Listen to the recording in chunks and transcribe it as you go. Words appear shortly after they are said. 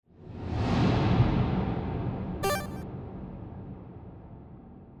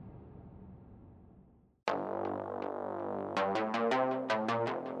Welcome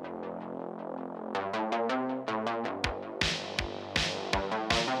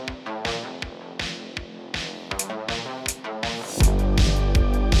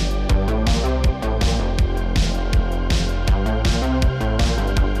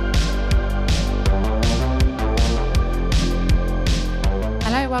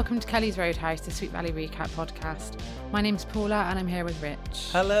to Kelly's Roadhouse, the Sweet Valley Recap podcast. My name's Paula and I'm here with Rich.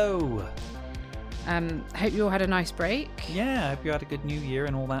 Hello. Hope you all had a nice break. Yeah, I hope you had a good new year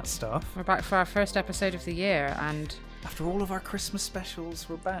and all that stuff. We're back for our first episode of the year, and after all of our Christmas specials,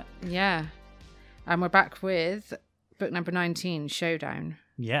 we're back. Yeah. And we're back with book number 19, Showdown.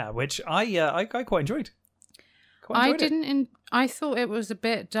 Yeah, which I quite enjoyed. I thought it was a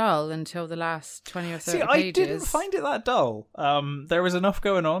bit dull until the last 20 or 30 pages. I didn't find it that dull. There was enough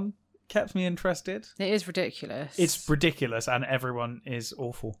going on. Kept me interested. It is ridiculous. It's ridiculous, and everyone is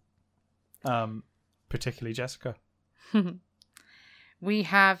awful. Particularly Jessica. We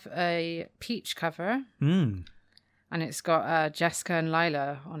have a peach cover. And it's got Jessica and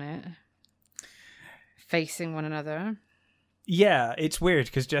Lila on it. Facing one another. Yeah, it's weird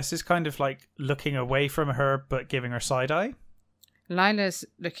because Jess is kind of like looking away from her but giving her side eye. Lila's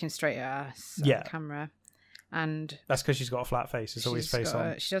looking straight at us on the camera. And that's because she's got a flat face. It's always face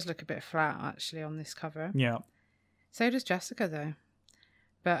on. She does look a bit flat actually on this cover. Yeah. So does Jessica though.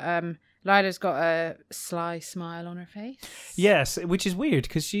 But Lila's got a sly smile on her face. Yes, which is weird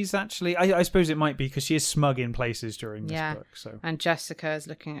because she's actually... I suppose it might be because she is smug in places during this book. So. And Jessica is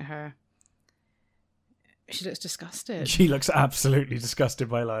looking at her. She looks disgusted. She looks absolutely disgusted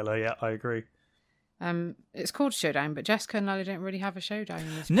by Lila. Yeah, I agree. It's called Showdown, but Jessica and Lila don't really have a showdown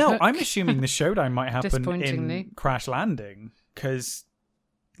in this book. book. I'm assuming the showdown might happen in Crash Landing because,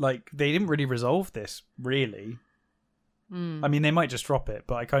 like, they didn't really resolve this, really. I mean, they might just drop it,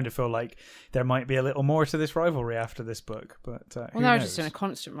 but I kind of feel like there might be a little more to this rivalry after this book. But who they're knows? just in a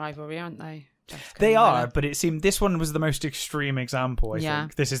constant rivalry, aren't they? They are, but it seemed this one was the most extreme example, I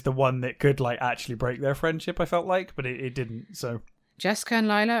think. This is the one that could like actually break their friendship, I felt like, but it didn't. So Jessica and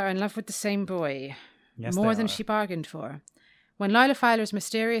Lila are in love with the same boy. Yes, more than she bargained for. When Lila Fowler's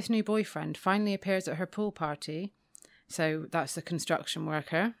mysterious new boyfriend finally appears at her pool party, so that's the construction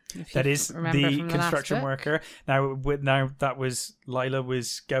worker. That is the construction worker. Now that was Lila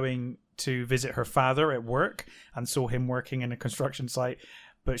was going to visit her father at work and saw him working in a construction site.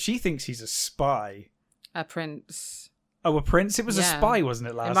 But she thinks he's a spy. A prince. Oh, a prince? It was a spy, wasn't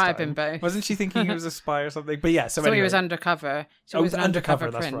it, last time? It might have been both. Wasn't she thinking he was a spy or something? But yeah, so anyway. he was undercover. So he was an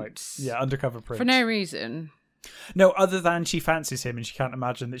undercover prince. That's right. Yeah, undercover prince. For no reason. No, other than she fancies him and she can't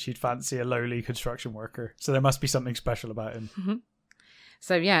imagine that she'd fancy a lowly construction worker. So there must be something special about him. Mm-hmm.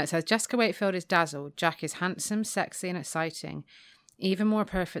 So yeah, it says, Jessica Wakefield is dazzled. Jack is handsome, sexy and exciting. Even more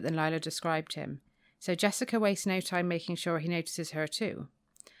perfect than Lila described him. So Jessica wastes no time making sure he notices her too.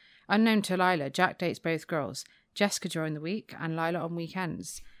 Unknown to Lila, Jack dates both girls, Jessica during the week and Lila on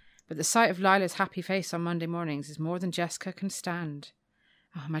weekends. But the sight of Lila's happy face on Monday mornings is more than Jessica can stand.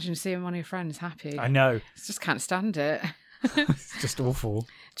 Oh, imagine seeing one of your friends happy. I know. I just can't stand it. It's just awful.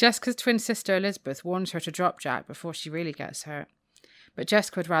 Jessica's twin sister Elizabeth warns her to drop Jack before she really gets hurt. But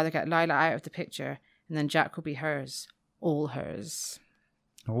Jessica would rather get Lila out of the picture, and then Jack will be hers. All hers.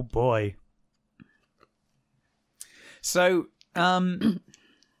 Oh boy. So,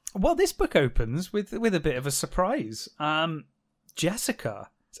 well, this book opens with a bit of a surprise. Jessica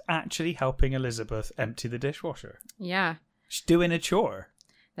is actually helping Elizabeth empty the dishwasher. Yeah. She's doing a chore.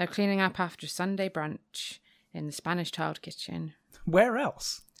 They're cleaning up after Sunday brunch in the Spanish tiled kitchen. Where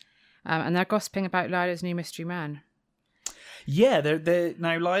else? And they're gossiping about Lila's new mystery man. Yeah, they're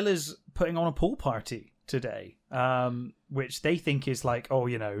now Lila's putting on a pool party today, which they think is like, oh,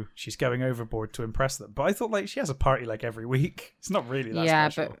 you know, she's going overboard to impress them. But I thought, like, she has a party like every week. It's not really that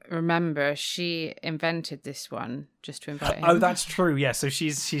special. Yeah, but remember, she invented this one just to invite him. Oh, that's true. Yeah, so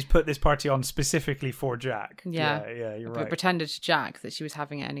she's put this party on specifically for Jack. Yeah, you're but right. Pretended to Jack that she was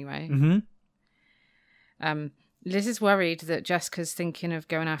having it anyway. Mm-hmm. Liz is worried that Jessica's thinking of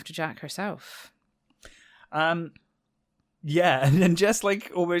going after Jack herself. Yeah, and then Jess,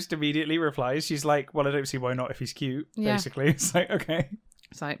 like, almost immediately replies. She's like, well, I don't see why not if he's cute, basically. It's like, okay.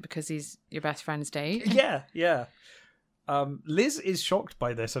 It's like, because he's your best friend's date. Yeah. Liz is shocked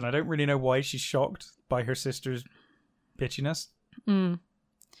by this, and I don't really know why she's shocked by her sister's bitchiness. And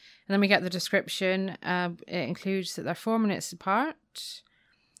then we get the description. It includes that they're 4 minutes apart,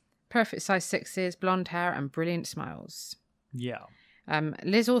 perfect size sixes, blonde hair, and brilliant smiles. Yeah.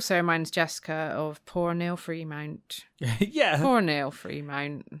 Liz also reminds Jessica of poor Neil Fremount. Yeah. Poor Neil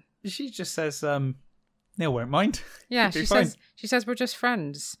Fremount. She just says, Neil won't mind. Yeah, she says we're just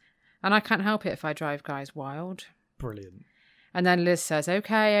friends. And I can't help it if I drive guys wild. Brilliant. And then Liz says,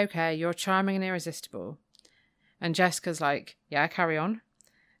 okay, you're charming and irresistible. And Jessica's like, yeah, carry on.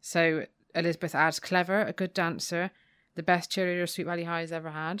 So Elizabeth adds, clever, a good dancer, the best cheerleader Sweet Valley High has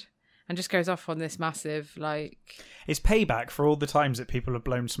ever had. And just goes off on this massive, like... It's payback for all the times that people have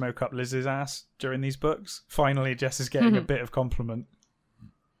blown smoke up Liz's ass during these books. Finally, Jess is getting a bit of compliment.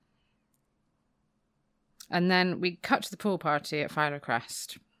 And then we cut to the pool party at Filer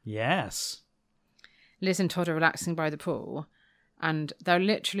Crest. Yes. Liz and Todd are relaxing by the pool. And they're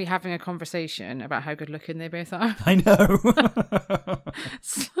literally having a conversation about how good looking they both are. I know.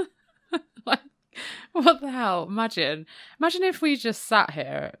 Like, what the hell? Imagine if we just sat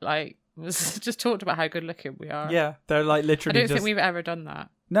here, like, just talked about how good looking we are. Yeah, they're like literally. I don't think we've ever done that.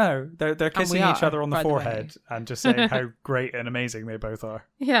 No, they're kissing each other on the forehead and just saying how great and amazing they both are.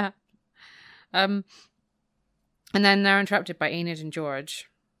 Yeah. And then they're interrupted by Enid and George.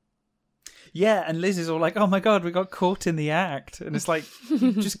 Yeah, and Liz is all like, oh my God, we got caught in the act. And it's like,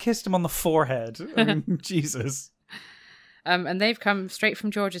 you just kissed him on the forehead. I mean, Jesus. And they've come straight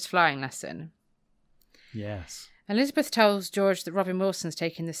from George's flying lesson. Yes. Elizabeth tells George that Robin Wilson's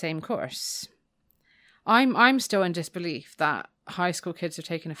taking the same course. I'm still in disbelief that high school kids are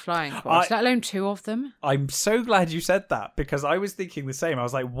taking a flying course, let alone 2 of them. I'm so glad you said that, because I was thinking the same. I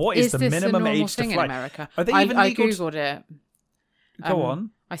was like, what is the minimum age to fly? In America? Are they even legal? I googled it. Go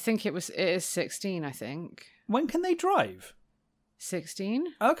on. I think it is 16, I think. When can they drive? 16.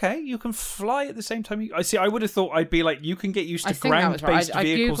 Okay, you can fly at the same time. I see. I would have thought I'd be like, you can get used to ground-based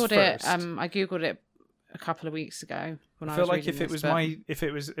vehicles first. I googled it a couple of weeks ago when I feel was like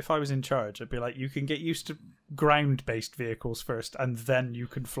if I was in charge, I'd be like, you can get used to ground-based vehicles first, and then you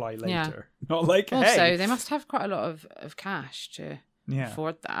can fly later. Yeah. Not like, also, hey. They must have quite a lot of cash to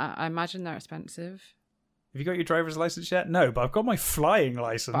afford that. I imagine they're expensive. Have you got your driver's license yet? No, but I've got my flying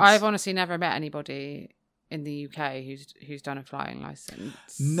license. But I've honestly never met anybody in the UK who's done a flying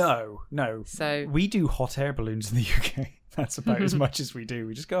license. No. So we do hot air balloons in the UK. That's about as much as we do.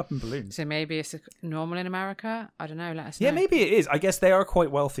 We just go up in balloons. So maybe it's normal in America? I don't know. Let us know. Yeah, maybe it is. I guess they are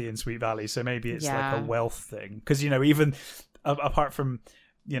quite wealthy in Sweet Valley, so maybe it's like a wealth thing. Because, even apart from,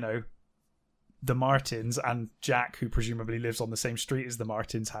 the Martins and Jack, who presumably lives on the same street as the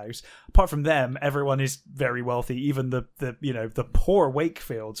Martins' house, apart from them, everyone is very wealthy. Even the poor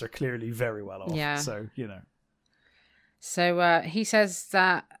Wakefields are clearly very well off. Yeah. So, So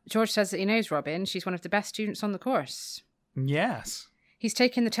George says that he knows Robin. She's one of the best students on the course. Yes. He's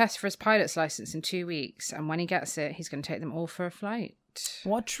taking the test for his pilot's license in 2 weeks, and when he gets it, he's going to take them all for a flight.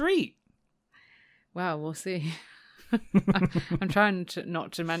 What treat. Well, we'll see. I'm trying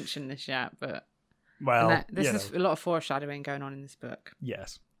not to mention this yet, but... Well, this is a lot of foreshadowing going on in this book.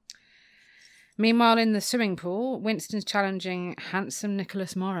 Yes. Meanwhile, in the swimming pool, Winston's challenging handsome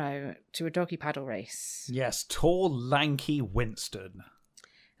Nicholas Morrow to a doggy paddle race. Yes, tall, lanky Winston.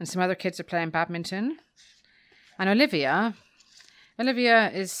 And some other kids are playing badminton. And Olivia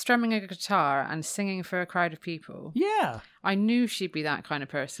is strumming a guitar and singing for a crowd of people. Yeah. I knew she'd be that kind of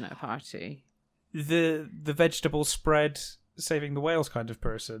person at a party. The vegetable spread saving the whales kind of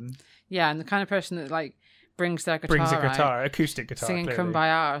person. Yeah, and the kind of person that brings their guitar out, acoustic guitar, singing clearly.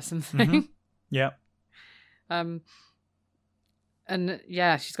 Kumbaya or something. Mm-hmm. Yeah. And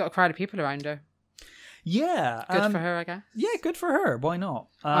yeah, she's got a crowd of people around her. Yeah. Good for her, I guess. Yeah, good for her. Why not?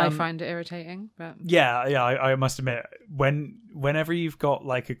 I find it irritating, but... Yeah, I must admit, whenever you've got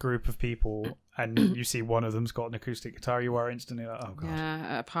a group of people and you see one of them's got an acoustic guitar, you are instantly like, oh God. Yeah,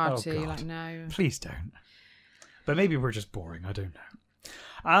 at a party, no. Please don't. But maybe we're just boring, I don't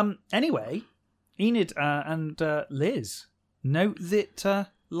know. Anyway, Enid and Liz note that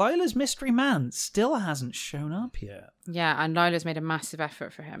Lila's mystery man still hasn't shown up yet. Yeah, and Lila's made a massive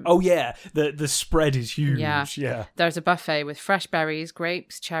effort for him. Oh yeah, the spread is huge. Yeah. There's a buffet with fresh berries,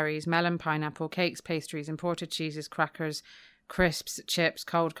 grapes, cherries, melon, pineapple, cakes, pastries, imported cheeses, crackers, crisps, chips,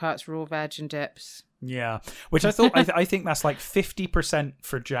 cold cuts, raw veg, and dips. Yeah, which I thought I think that's 50%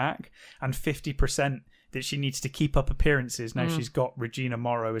 for Jack and 50% that she needs to keep up appearances now she's got Regina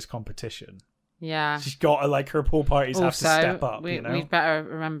Morrow as competition. Yeah. She's got her pool parties have to step up, we'd better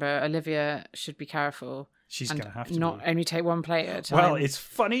remember Olivia should be careful. She's going to have to not only take one plate at a time. Well, it's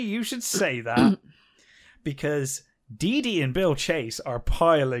funny you should say that because Dee Dee and Bill Chase are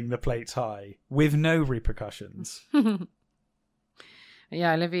piling the plates high with no repercussions.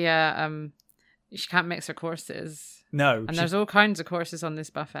 Yeah, Olivia, she can't mix her courses. No. And there's all kinds of courses on this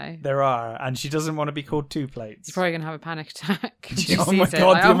buffet. There are, and she doesn't want to be called two plates. She's probably going to have a panic attack. Oh my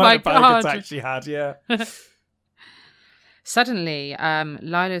God, the amount of panic attack she had, yeah. Suddenly,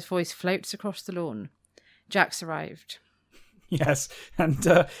 Lila's voice floats across the lawn. Jack's arrived. Yes,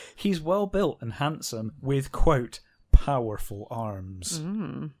 and he's well built and handsome with, quote, powerful arms.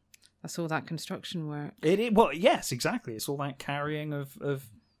 That's all that construction work. Well, yes, exactly. It's all that carrying of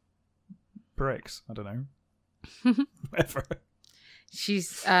bricks. I don't know. Whatever.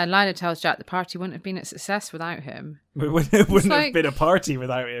 Lila tells Jack the party wouldn't have been a success without him. It wouldn't have been a party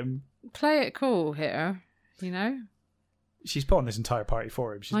without him. Play it cool here, you know? She's put on this entire party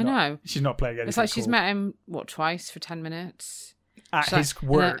for him. I know. She's not playing anything. It's like cool. She's met him, twice for 10 minutes? At his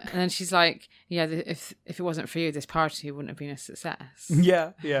work. And then she's like, yeah, if it wasn't for you, this party wouldn't have been a success.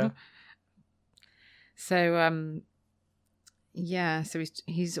 Yeah. So, so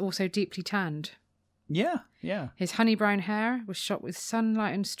he's also deeply tanned. Yeah. His honey brown hair was shot with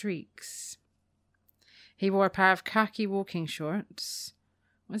sunlight and streaks. He wore a pair of khaki walking shorts.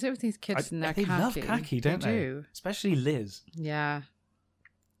 What is it with these kids and their khaki? They love khaki, don't they? Do. Especially Liz. Yeah.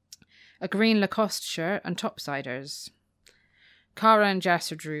 A green Lacoste shirt and topsiders. Cara and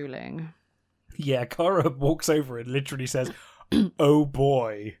Jess are drooling. Yeah, Cara walks over and literally says, "Oh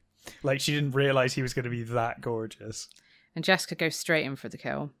boy." Like she didn't realise he was going to be that gorgeous. And Jessica goes straight in for the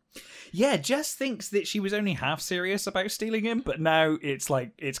kill. Yeah, Jess thinks that she was only half serious about stealing him, but now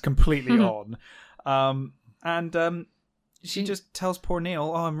it's completely on. She just tells poor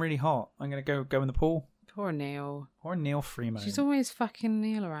Neil, "Oh, I'm really hot. I'm going to go in the pool." Poor Neil. Poor Neil Freeman. She's always fucking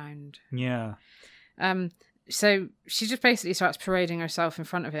Neil around. Yeah. So she just basically starts parading herself in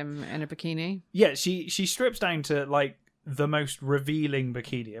front of him in a bikini. Yeah, she strips down to like the most revealing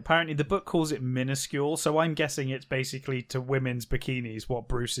bikini. Apparently the book calls it minuscule, so I'm guessing it's basically to women's bikinis what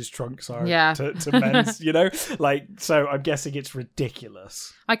Bruce's trunks are to men's, you know? Like, so I'm guessing it's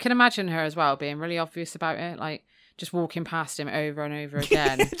ridiculous. I can imagine her as well being really obvious about it, like just walking past him over and over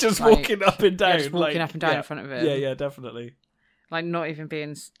again. Just like, walking up and down. Yeah, just walking up and down in front of him. Yeah, definitely. Like not even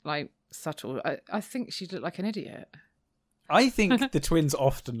being like subtle. I think she'd look like an idiot. I think the twins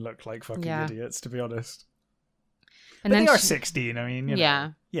often look like fucking idiots, to be honest. And but then they are 16, I mean, you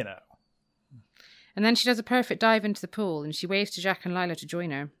know. And then she does a perfect dive into the pool and she waves to Jack and Lila to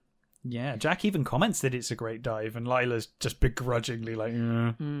join her. Yeah, Jack even comments that it's a great dive and Lila's just begrudgingly like,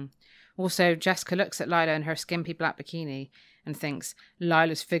 Also, Jessica looks at Lila in her skimpy black bikini and thinks,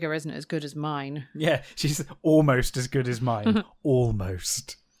 Lila's figure isn't as good as mine. Yeah, she's almost as good as mine.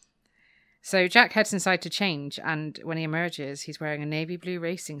 Almost. So Jack heads inside to change, and when he emerges, he's wearing a navy blue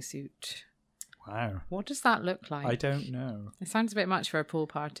racing suit. Wow. What does that look like? I don't know. It sounds a bit much for a pool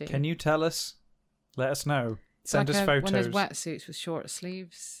party. Can you tell us? Let us know. Send us photos. One of those wetsuits with short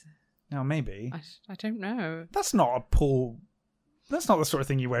sleeves. Oh, maybe. I don't know. That's not a pool... That's not the sort of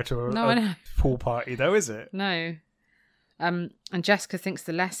thing you wear to a pool party, though, is it? No. And Jessica thinks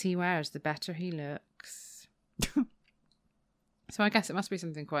the less he wears, the better he looks. So I guess it must be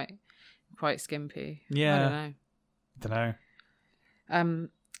something quite skimpy. Yeah. I don't know.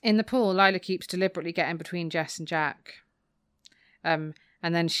 In the pool, Lila keeps deliberately getting between Jess and Jack. And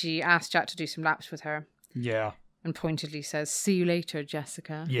then she asks Jack to do some laps with her. Yeah. And pointedly says, "See you later,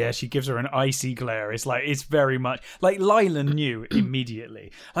 Jessica." Yeah, she gives her an icy glare. It's very much... Like, Lila knew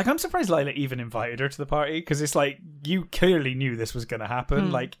immediately. Like, I'm surprised Lila even invited her to the party, because it's like, you clearly knew this was going to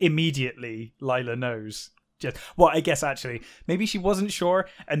happen. Like, immediately, Lila knows. Well, I guess, actually, maybe she wasn't sure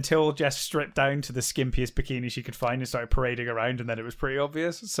until Jess stripped down to the skimpiest bikini she could find and started parading around, and then it was pretty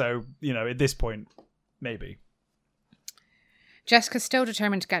obvious. So, you know, at this point, maybe. Jessica's still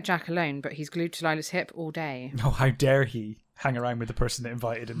determined to get Jack alone, but he's glued to Lila's hip all day. Oh, how dare he hang around with the person that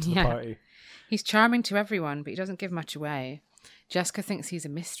invited him to the party. He's charming to everyone, but he doesn't give much away. Jessica thinks he's a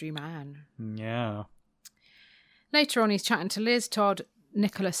mystery man. Yeah. Later on, he's chatting to Liz, Todd,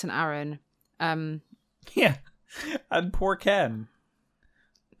 Nicholas and Aaron. Yeah. And poor Ken.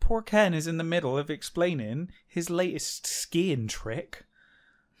 Poor Ken is in the middle of explaining his latest skiing trick.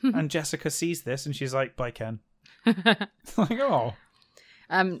 And Jessica sees this and she's like, "Bye, Ken." Like, oh.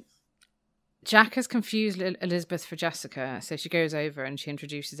 Jack has confused Elizabeth for Jessica, so she goes over and she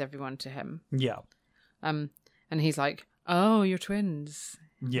introduces everyone to him. Yeah. And he's like, "Oh, you're twins."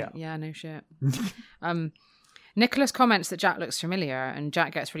 Yeah. Yeah, no shit. Nicholas comments that Jack looks familiar, and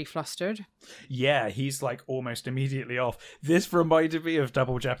Jack gets really flustered. Yeah, he's like almost immediately off. This reminded me of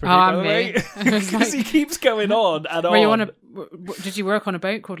Double Jeopardy, by the way. Because he keeps going on and on. Did you work on a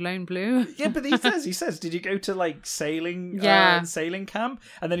boat called Lone Blue? Yeah, but he says, did you go to like sailing camp?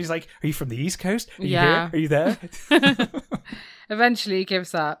 And then he's like, "Are you from the East Coast? Are you here? Are you there?" Eventually he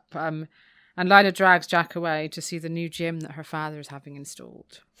gives up, and Lila drags Jack away to see the new gym that her father is having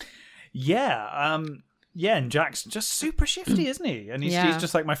installed. Yeah, yeah, and Jack's just super shifty, isn't he? And he's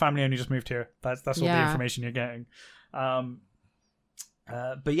just like, "My family only just moved here. That's all the information you're getting."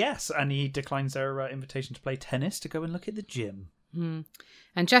 But yes, and he declines their invitation to play tennis to go and look at the gym.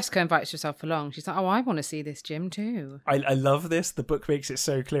 And Jessica invites herself along. She's like, oh, I want to see this gym too. I love this. The book makes it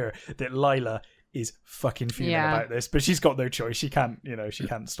so clear that Lila is fucking fuming about this, but she's got no choice. She can't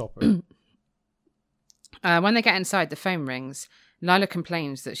stop her. When they get inside, the phone rings. Lila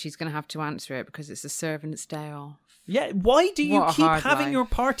complains that she's going to have to answer it because it's the servant's day off. Yeah, why do you keep having your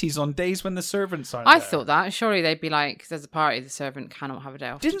parties on days when the servants aren't there? I thought that. Surely they'd be like, there's a party, the servant cannot have a day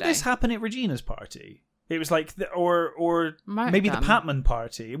off Didn't this happen at Regina's party? It was like, or maybe the Patman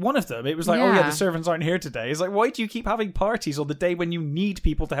party. One of them. It was like, oh yeah, the servants aren't here today. It's like, why do you keep having parties on the day when you need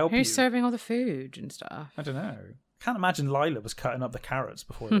people to help you? Who's serving all the food and stuff? I don't know. Can't imagine Lila was cutting up the carrots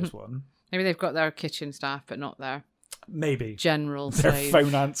before this one. Maybe they've got their kitchen staff, but not their general their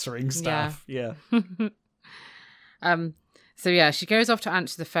phone answering staff. Yeah. So yeah, she goes off to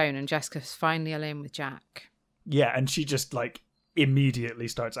answer the phone, and Jessica's finally alone with Jack. Yeah, and she just like immediately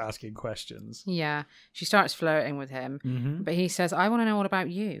starts asking questions. Yeah, she starts flirting with him, but he says, "I want to know all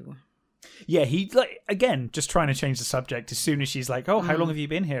about you." Yeah, he like again just trying to change the subject. As soon as she's like, "Oh, how long have you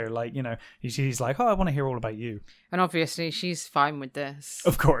been here?" Like, you know, he's like, "Oh, I want to hear all about you." And obviously, she's fine with this.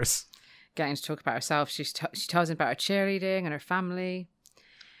 Of course, getting to talk about herself. She tells him about her cheerleading and her family,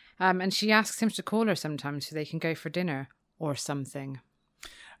 and she asks him to call her sometimes so they can go for dinner or something.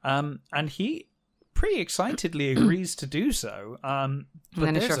 And he pretty excitedly agrees to do so. But and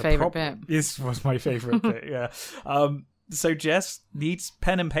then it's your favourite bit. This was my favourite bit, yeah. So Jess needs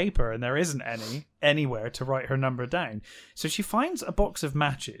pen and paper, and there isn't any anywhere to write her number down. So she finds a box of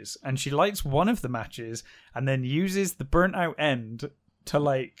matches, and she lights one of the matches, and then uses the burnt out end to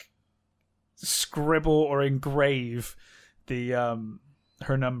like scribble or engrave the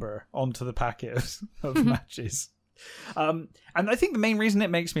her number onto the packet of matches. And I think the main reason it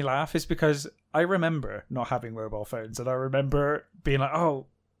makes me laugh is because I remember not having mobile phones, and I remember being like, oh,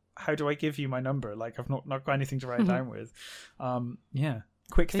 how do I give you my number? Like, I've not got anything to write it down with.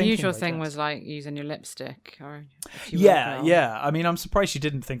 Quick thinking. The usual thing was like using your lipstick or yeah. I mean, I'm surprised she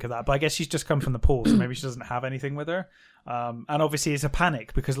didn't think of that, but I guess she's just come from the pool, so maybe she doesn't have anything with her. And obviously it's a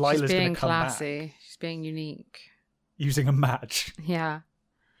panic because Lila's going to come classy. Back. She's being unique. Using a match. Yeah.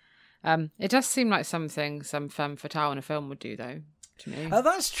 It does seem like something some femme fatale in a film would do, though, to me. Oh,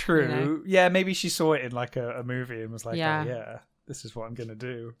 that's true. You know? Yeah, maybe she saw it in like a movie and was like, yeah. Oh, yeah, this is what I'm going to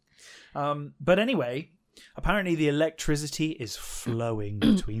do. But anyway, apparently the electricity is flowing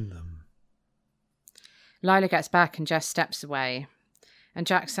between them. Lila gets back and Jess steps away. And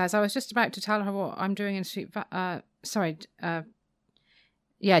Jack says, I was just about to tell her what I'm doing in Sweet Valley.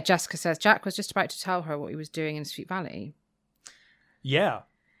 Jessica says, Jack was just about to tell her what he was doing in Sweet Valley. Yeah.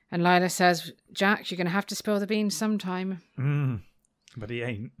 And Lila says, Jack, you're going to have to spill the beans sometime. But he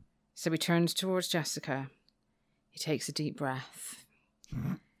ain't. So he turns towards Jessica. He takes a deep breath.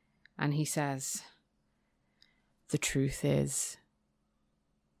 And he says, the truth is,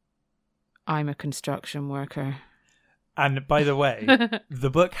 I'm a construction worker. And by the way, the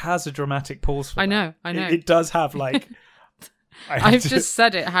book has a dramatic pause for I know. It does have like... I've just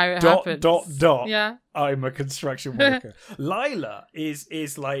said it how it happens. ... Yeah. I'm a construction worker. Lila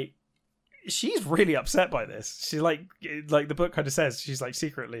is like, she's really upset by this. She's like the book kind of says, she's like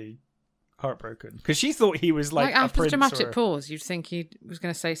secretly heartbroken because she thought he was like after a the dramatic pause, you'd think he was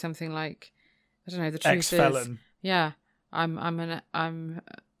going to say something like, I don't know, the truth ex-felon. Is, yeah, I'm an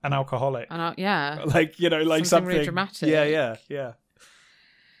alcoholic. Yeah, like, you know, like something really dramatic. Yeah.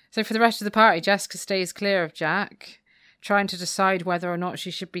 So for the rest of the party, Jessica stays clear of Jack, trying to decide whether or not she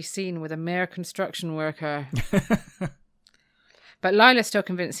should be seen with a mere construction worker. But Lila's still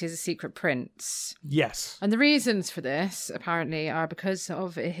convinced he's a secret prince. Yes. And the reasons for this, apparently, are because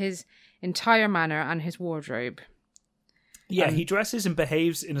of his entire manner and his wardrobe. Yeah, he dresses and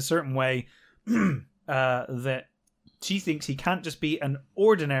behaves in a certain way that she thinks he can't just be an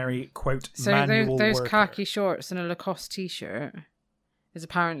ordinary, quote, manual those worker. khaki shorts and a Lacoste t-shirt is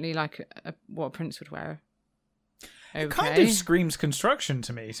apparently like what a prince would wear. Okay. It kind of screams construction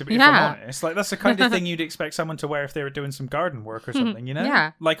to me, if I'm honest. Like, that's the kind of thing you'd expect someone to wear if they were doing some garden work or something, you know?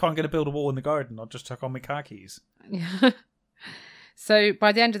 Yeah. Like, I'm going to build a wall in the garden, I'll just tuck on my khakis. Yeah. So,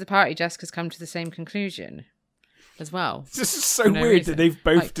 by the end of the party, Jessica's come to the same conclusion as well. This is so weird that they've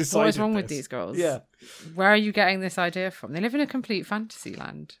both decided what is wrong with these girls? Yeah. Where are you getting this idea from? They live in a complete fantasy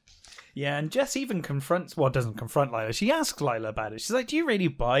land. Yeah, and Jess even doesn't confront Lila. She asks Lila about it. She's like, do you really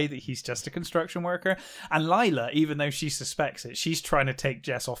buy that he's just a construction worker? And Lila, even though she suspects it, she's trying to take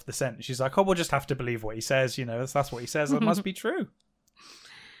Jess off the scent. She's like, oh, we'll just have to believe what he says. You know, that's what he says. It must be true.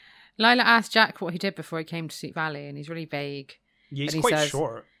 Lila asked Jack what he did before he came to Sweet Valley, and he's really vague. Yeah, he's quite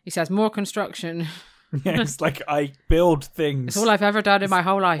short. He says, more construction. Yeah, it's like I build things. It's all I've ever done in my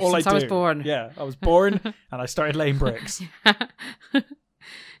whole life since I was born. Yeah, I was born and I started laying bricks.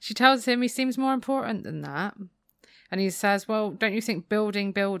 She tells him he seems more important than that. And he says, well, don't you think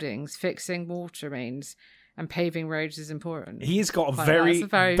building buildings, fixing water mains and paving roads is important? He's got a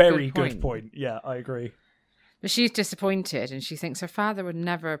very good point. Yeah, I agree. But she's disappointed and she thinks her father would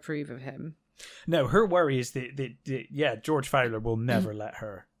never approve of him. No, her worry is that George Fowler will never let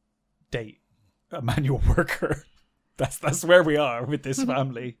her date a manual worker. That's where we are with this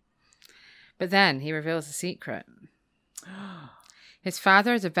family. But then he reveals a secret. His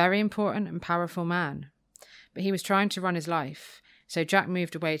father is a very important and powerful man, but he was trying to run his life, so Jack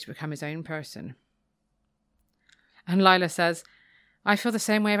moved away to become his own person. And Lila says, I feel the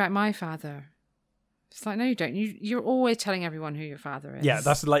same way about my father. It's like, no, you don't. You're always telling everyone who your father is. Yeah,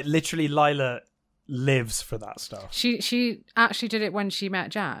 that's like literally Lila lives for that stuff. She actually did it when she met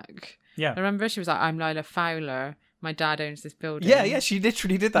Jack. Yeah. I remember she was like, I'm Lila Fowler. My dad owns this building. Yeah, she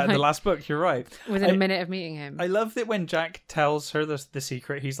literally did that in the last book. You're right. Within a minute of meeting him. I love that when Jack tells her the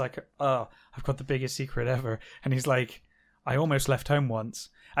secret, he's like, oh, I've got the biggest secret ever. And he's like, I almost left home once.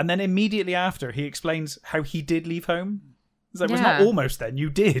 And then immediately after, he explains how he did leave home. It's like, It's not almost then. You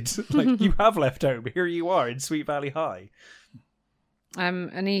did. Like, you have left home. Here you are in Sweet Valley High.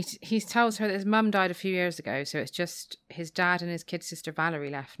 And he tells her that his mum died a few years ago, so it's just his dad and his kid sister Valerie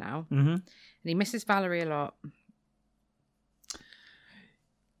left now. Mm-hmm. And he misses Valerie a lot.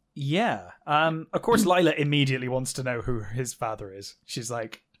 Yeah. Of course, Lila immediately wants to know who his father is. She's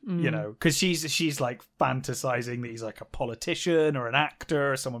like, you know, because she's like fantasizing that he's like a politician or an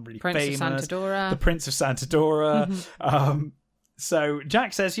actor or someone really famous. The Prince of Santadora. So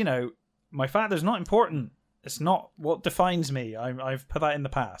Jack says, you know, my father's not important. It's not what defines me. I've put that in the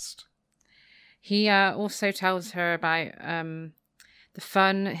past. He also tells her about the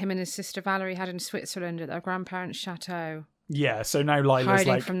fun him and his sister Valerie had in Switzerland at their grandparents' chateau. Yeah, so now Lila's hiding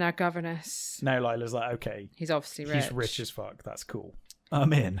like... from their governess. Now Lila's like, okay. He's obviously rich. He's rich as fuck. That's cool.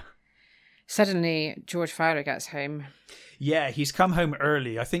 I'm in. Suddenly, George Fowler gets home. Yeah, he's come home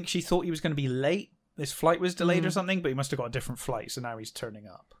early. I think she thought he was going to be late. His flight was delayed or something, but he must have got a different flight, so now he's turning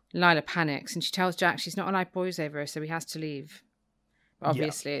up. Lila panics, and she tells Jack she's not allowed boys over, so he has to leave.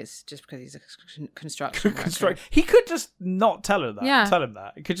 Obviously, it's just because he's a construction worker. He could just not tell her that. Yeah. Tell him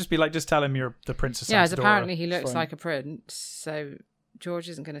that. It could just be like, just tell him you're the Prince of Santadora. Yeah, as apparently he looks like a prince, so George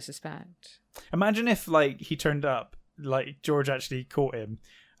isn't going to suspect. Imagine if, like, he turned up, like, George actually caught him,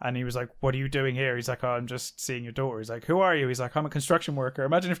 and he was like, what are you doing here? He's like, oh, I'm just seeing your daughter. He's like, who are you? He's like, I'm a construction worker.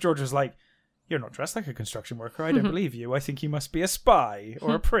 Imagine if George was like, you're not dressed like a construction worker. I don't believe you. I think you must be a spy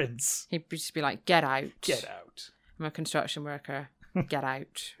or a prince. He'd just be like, get out. Get out. I'm a construction worker. Get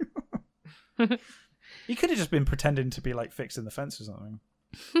out. He could have just been pretending to be like fixing the fence or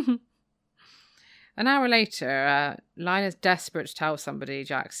something. An hour later, Lila's desperate to tell somebody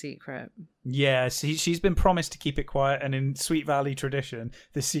Jack's secret. Yeah, she's been promised to keep it quiet, and in Sweet Valley tradition,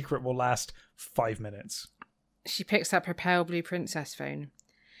 the secret will last 5 minutes. She picks up her pale blue princess phone,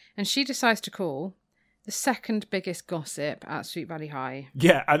 and she decides to call the second biggest gossip at Sweet Valley High.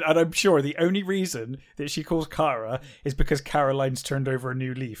 Yeah, and I'm sure the only reason that she calls Kara is because Caroline's turned over a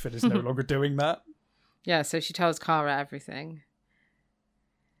new leaf and is no longer doing that. Yeah, so she tells Kara everything.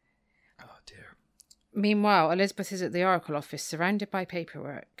 Oh, dear. Meanwhile, Elizabeth is at the Oracle office, surrounded by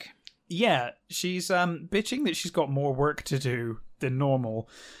paperwork. Yeah, she's bitching that she's got more work to do than normal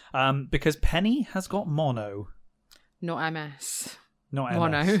because Penny has got mono. Not MS. Not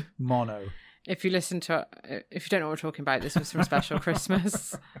mono. MS. Mono. If you listen to, if you don't know what we're talking about, this was from Special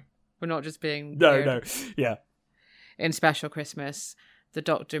Christmas. We're not just being weird. No, yeah. In Special Christmas, the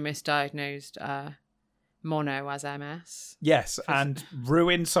doctor misdiagnosed mono as MS. Yes, and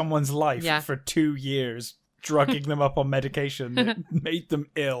ruined someone's life for 2 years, drugging them up on medication that made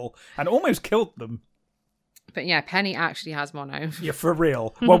them ill and almost killed them. But yeah, Penny actually has mono. Yeah, for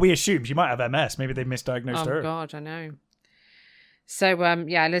real. Well, we assumed she might have MS. Maybe they misdiagnosed her. Oh God, I know. So,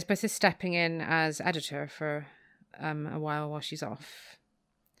 Elizabeth is stepping in as editor for a while she's off.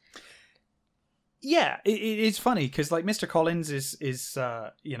 Yeah, it's funny because like Mr. Collins is he's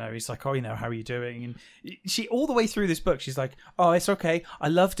like, oh, how are you doing? And she all the way through this book, she's like, oh, it's okay. I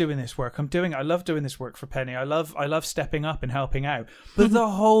love doing this work. I love doing this work for Penny. I love stepping up and helping out. But the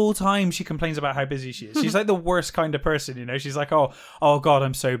whole time she complains about how busy she is. She's like the worst kind of person, She's like, oh God,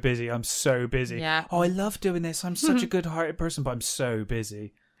 I'm so busy. I'm so busy. Yeah. Oh, I love doing this. I'm such a good-hearted person, but I'm so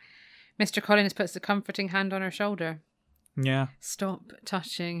busy. Mr. Collins puts a comforting hand on her shoulder. Yeah. Stop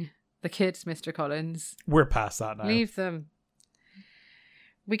touching the kids, Mr. Collins. We're past that now. Leave them.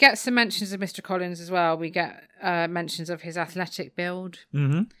 We get some mentions of Mr. Collins as well. We get mentions of his athletic build,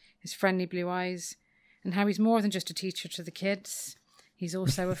 his friendly blue eyes. and how he's more than just a teacher to the kids. He's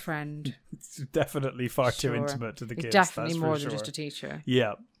also a friend. It's definitely far too intimate to the kids. Definitely more than just a teacher.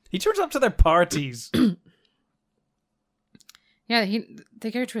 Yeah. He turns up to their parties. Yeah,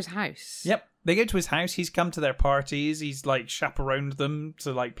 they go to his house. Yep. They go to his house. He's come to their parties. He's like chaperoned them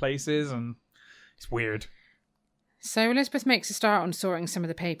to like places, and it's weird. So Elizabeth makes a start on sorting some of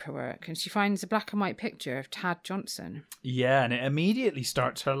the paperwork, and she finds a black and white picture of Tad Johnson. Yeah, and it immediately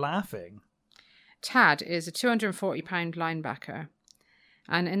starts her laughing. Tad is a 240-pound linebacker,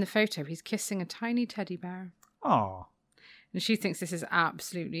 and in the photo he's kissing a tiny teddy bear. Aww. And she thinks this is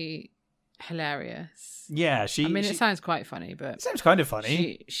absolutely hilarious. Yeah, it sounds quite funny, but... It sounds kind of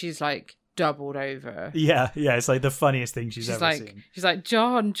funny. She's like doubled over. Yeah, it's like the funniest thing she's ever seen. She's like,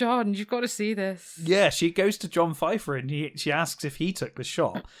 John, you've got to see this. Yeah, she goes to John Pfeiffer and she asks if he took the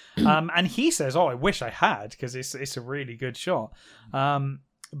shot. And he says, I wish I had, because it's a really good shot.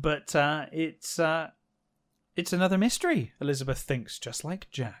 But it's another mystery, Elizabeth thinks, just like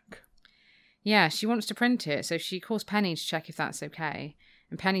Jack. Yeah, she wants to print it, so she calls Penny to check if that's okay.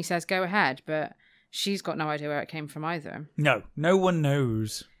 And Penny says, go ahead, but she's got no idea where it came from either. No one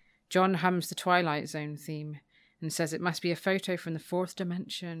knows. John hums the Twilight Zone theme and says it must be a photo from the fourth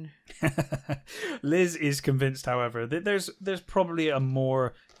dimension. Liz is convinced, however, that there's probably a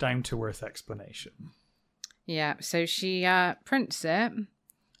more down-to-earth explanation. Yeah, so she prints it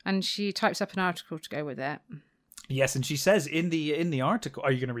and she types up an article to go with it. Yes, and she says in the article...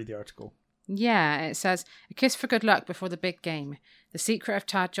 Are you going to read the article? Yeah, it says, a kiss for good luck before the big game. The secret of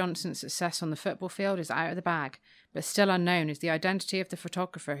Tad Johnson's success on the football field is out of the bag, but still unknown is the identity of the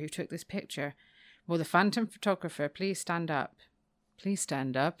photographer who took this picture. Will the phantom photographer please stand up? Please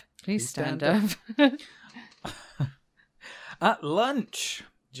stand up. Please stand up. At lunch,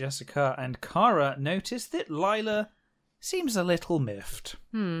 Jessica and Kara notice that Lila seems a little miffed.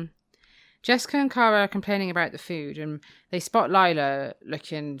 Jessica and Kara are complaining about the food, and they spot Lila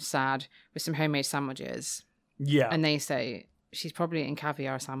looking sad with some homemade sandwiches. Yeah. And they say, she's probably eating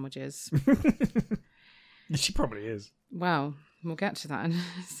caviar sandwiches. She probably is. Well, we'll get to that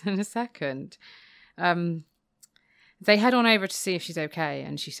in a second. They head on over to see if she's okay,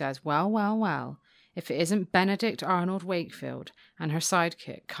 and she says, well, if it isn't Benedict Arnold Wakefield and her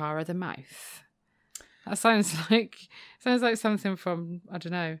sidekick, Kara the Mouth. That sounds like something from, I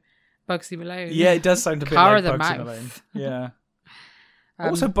don't know, Bugsy Malone. Yeah, it does sound a bit Kara like the Bugsy Mouth. Malone. Yeah.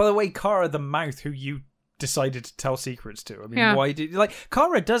 Also, by the way, Kara the Mouth, who you decided to tell secrets to. I mean, why did... Like,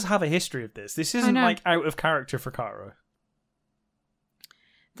 Kara does have a history of this. This isn't, like, out of character for Kara.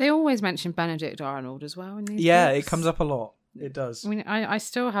 They always mention Benedict Arnold as well in these books. It comes up a lot. It does. I mean, I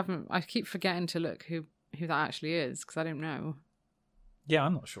still haven't... I keep forgetting to look who that actually is, because I don't know. Yeah,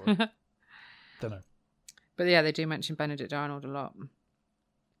 I'm not sure. Don't know. But yeah, they do mention Benedict Arnold a lot.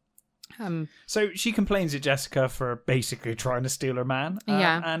 So she complains at Jessica for basically trying to steal her man.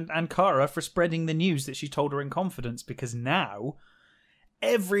 And Kara for spreading the news that she told her in confidence, because now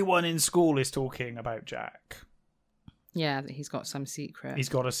everyone in school is talking about Jack. Yeah, that he's got some secret. He's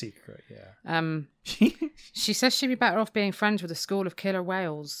got a secret, yeah. She says she'd be better off being friends with a school of killer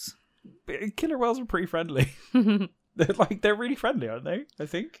whales. Killer whales are pretty friendly. They're really friendly, aren't they? I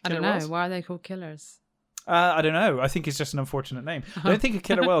think. I don't know. Why are they called killers? I don't know. I think it's just an unfortunate name. I don't think a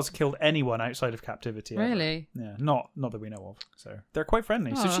killer whale's killed anyone outside of captivity. Ever. Really? Yeah, not that we know of. So they're quite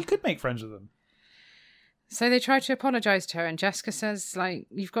friendly. So she could make friends with them. So they try to apologise to her, and Jessica says, like,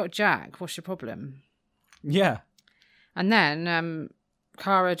 you've got Jack. What's your problem? Yeah. And then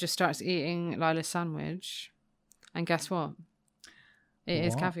Kara just starts eating Lila's sandwich. And guess what? It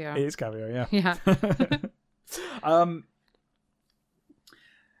is caviar. It is caviar, yeah. Yeah.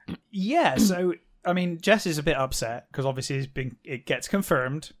 Yeah, so... I mean, Jess is a bit upset because obviously it gets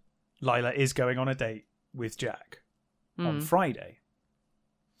confirmed Lila is going on a date with Jack on Friday.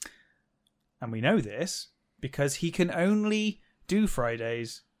 And we know this because he can only do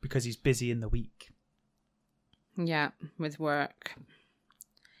Fridays because he's busy in the week. Yeah, with work.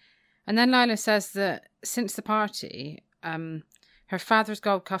 And then Lila says that since the party, her father's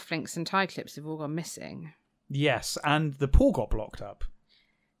gold cufflinks and tie clips have all gone missing. Yes, and the pool got blocked up.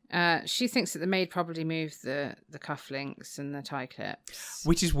 She thinks that the maid probably moved the cufflinks and the tie clips.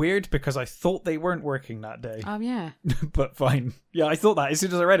 Which is weird because I thought they weren't working that day. Oh, yeah. But fine. Yeah, I thought that as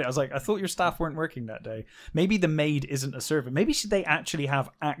soon as I read it. I was like, I thought your staff weren't working that day. Maybe the maid isn't a servant. Maybe they actually have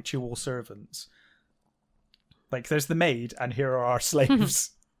actual servants. Like, there's the maid and here are our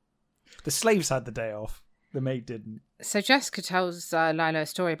slaves. The slaves had the day off. The maid didn't. So Jessica tells Lila a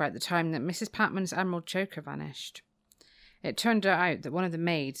story about the time that Mrs. Patman's emerald choker vanished. It turned out that one of the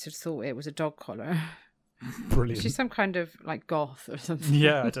maids had thought it was a dog collar. Brilliant. She's some kind of, like, goth or something.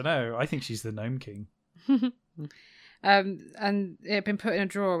 Yeah, I don't know. I think she's the Gnome King. And it had been put in a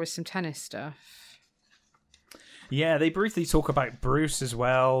drawer with some tennis stuff. Yeah, they briefly talk about Bruce as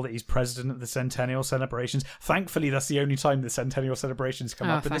well, that he's president of the Centennial celebrations. Thankfully, that's the only time the Centennial celebrations come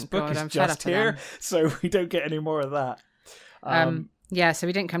up, and this book is just here, so we don't get any more of that. Yeah, so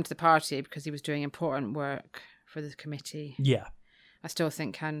he didn't come to the party because he was doing important work for the committee. Yeah. I still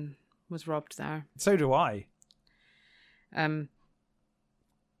think Ken was robbed there. So do I. But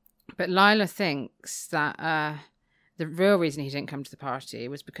Lila thinks that the real reason he didn't come to the party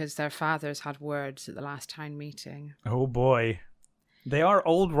was because their fathers had words at the last town meeting. Oh boy. They are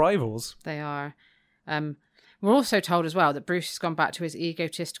old rivals. They are. We're also told as well that Bruce has gone back to his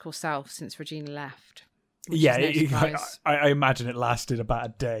egotistical self since Regina left. Yeah, I imagine it lasted about a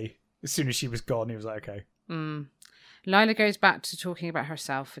day. As soon as she was gone, he was like, okay. Lila goes back to talking about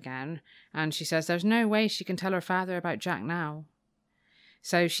herself again, and she says there's no way she can tell her father about Jack now.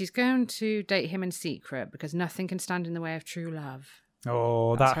 So she's going to date him in secret because nothing can stand in the way of true love.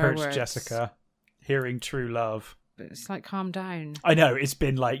 Oh, that hurts Jessica, hearing true love. But it's like, calm down. I know, it's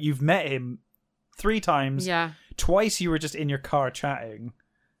been like, you've met him 3 times. Yeah. Twice you were just in your car chatting.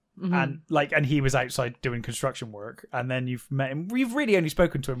 And he was outside doing construction work, and then you've met him. You've really only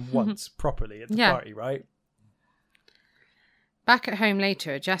spoken to him once properly at the party, right? Back at home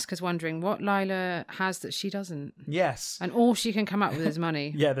later, Jessica's wondering what Lila has that she doesn't. Yes. And all she can come up with is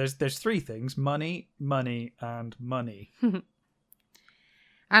money. Yeah, there's 3 things: money, money, and money.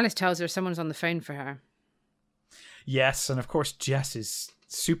 Alice tells her someone's on the phone for her. Yes, and of course Jess is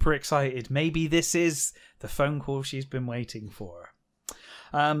super excited. Maybe this is the phone call she's been waiting for.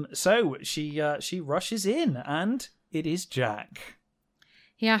 So she rushes in, and it is Jack.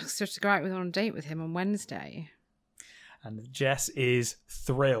 He asks her to go out on a date with him on Wednesday. And Jess is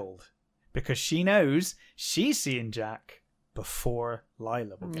thrilled because she knows she's seeing Jack before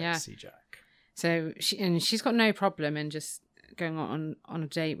Lila will get to see Jack. So she's got no problem in just going on a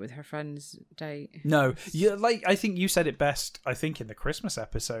date with her friend's date. No, I think you said it best. I think in the Christmas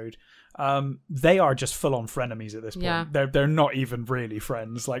episode, they are just full on frenemies at this point. Yeah. They're not even really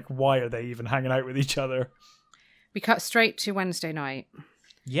friends. Like, why are they even hanging out with each other? We cut straight to Wednesday night.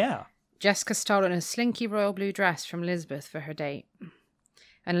 Yeah. Jessica's stolen a slinky royal blue dress from Lisbeth for her date.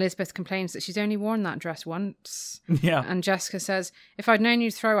 And Lisbeth complains that she's only worn that dress once. Yeah. And Jessica says, if I'd known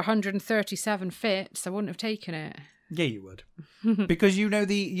you'd throw 137 fits, I wouldn't have taken it. Yeah, you would. Because you know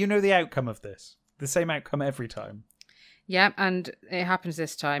the outcome of this. The same outcome every time. Yeah, and it happens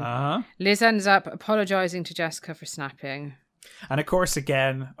this time. Uh-huh. Liz ends up apologising to Jessica for snapping. And of course,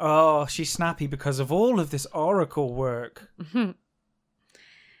 again, she's snappy because of all of this Oracle work.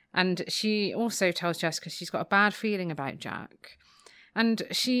 And she also tells Jessica she's got a bad feeling about Jack. And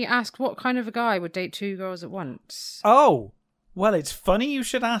she asks what kind of a guy would date 2 girls at once. Oh, well, it's funny you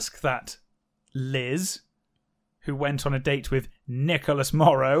should ask that, Liz, who went on a date with Nicholas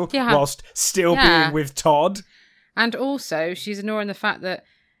Morrow whilst still being with Todd. And also, she's ignoring the fact that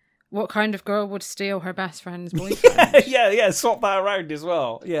what kind of girl would steal her best friend's boyfriend? Yeah, swap that around as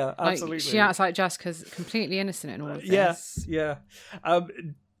well. Yeah, absolutely. She acts like Jessica's completely innocent in all of this. Yeah.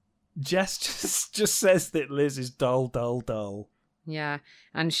 Jess just says that Liz is dull, dull, dull. Yeah,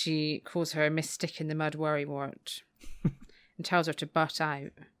 and she calls her Miss Stick in the Mud Worrywart and tells her to butt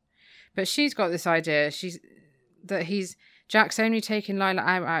out. But she's got this idea Jack's only taking Lila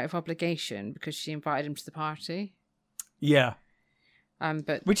out of obligation because she invited him to the party. Yeah.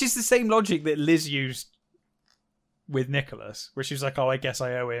 But which is the same logic that Liz used with Nicholas, where she was like, I guess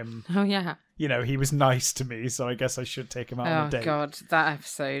I owe him. Oh, yeah. He was nice to me, so I guess I should take him out on a date. Oh, God, that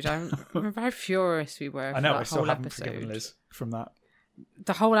episode. I remember how furious we were. I know, I still haven't forgiven Liz from that.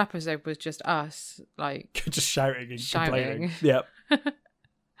 The whole episode was just us, just shouting and complaining. Yep.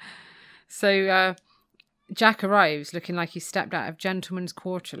 So, Jack arrives looking like he stepped out of Gentleman's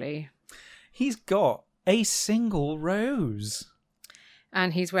Quarterly. He's got a single rose.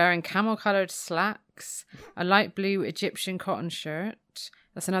 And he's wearing camel-coloured slacks, a light blue Egyptian cotton shirt.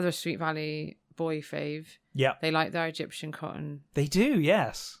 That's another Sweet Valley boy fave. Yeah. They like their Egyptian cotton. They do,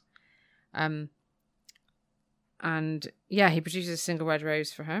 yes. And, he produces a single red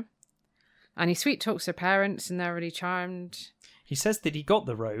rose for her. And he sweet talks her parents, and they're really charmed. He says that he got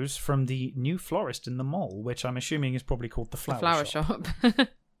the rose from the new florist in the mall, which I'm assuming is probably called the Flower Shop.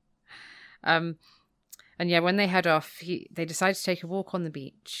 And when they head off, they decide to take a walk on the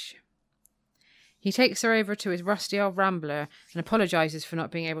beach. He takes her over to his rusty old Rambler and apologises for not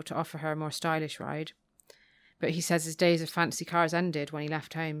being able to offer her a more stylish ride. But he says his days of fancy cars ended when he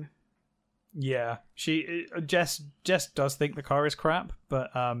left home. Yeah, Jess does think the car is crap, but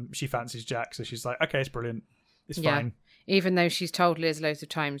she fancies Jack, so she's like, okay, it's brilliant. It's fine. Even though she's told Liz loads of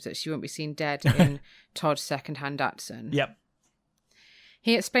times that she won't be seen dead in Todd's second-hand Datsun. Yep.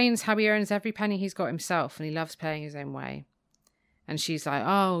 He explains how he earns every penny he's got himself and he loves paying his own way. And she's like,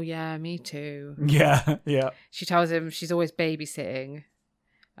 oh, yeah, me too. Yeah, yeah. She tells him she's always babysitting.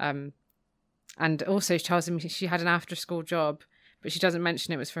 And also she tells him she had an after-school job, but she doesn't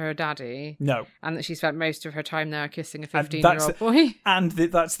mention it was for her daddy. No. And that she spent most of her time there kissing a 15-year-old boy. And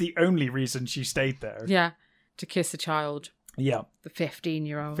that's the only reason she stayed there. Yeah, to kiss a child. Yeah. The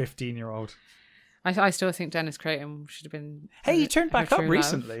 15-year-old. 15-year-old. I still think Dennis Creighton should have been... Hey, he turned back up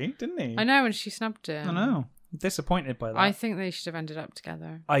recently, didn't he? I know, and she snubbed him. I know. I'm disappointed by that. I think they should have ended up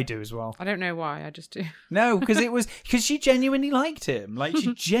together. I do as well. I don't know why, I just do. No, because she genuinely liked him. Like,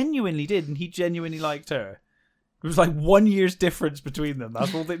 she genuinely did, and he genuinely liked her. It was like 1 year's difference between them.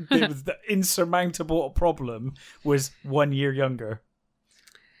 That's all it was. The insurmountable problem was 1 year younger.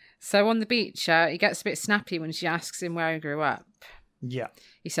 So on the beach, he gets a bit snappy when she asks him where he grew up. Yeah.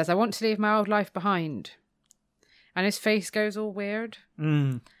 He says, I want to leave my old life behind. And his face goes all weird.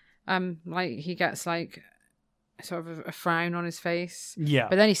 Like he gets like sort of a frown on his face. Yeah.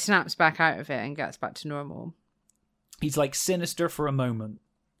 But then he snaps back out of it and gets back to normal. He's like sinister for a moment.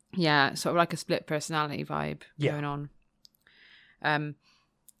 Yeah, sort of like a split personality vibe going on. And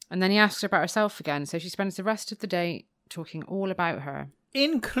then he asks her about herself again. So she spends the rest of the day talking all about her.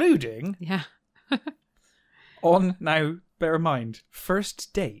 Including... Yeah. Now, bear in mind,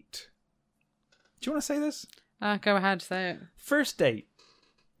 first date. Do you want to say this? Go ahead, say it. First date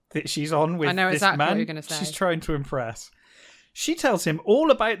that she's on with I know this exactly man what you're going to say. She's trying to impress. She tells him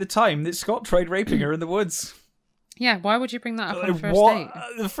all about the time that Scott tried raping her in the woods. Yeah, why would you bring that up on the first date?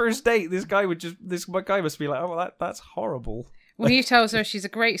 The first date, this guy must be like, oh, that's horrible. Well, he tells her she's a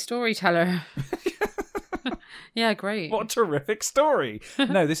great storyteller. Yeah, great. What a terrific story.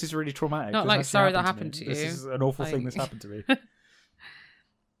 No, this is really traumatic. Not like, sorry that happened to you. This is an awful thing that's happened to me.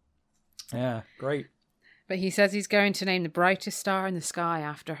 Yeah, great. But he says he's going to name the brightest star in the sky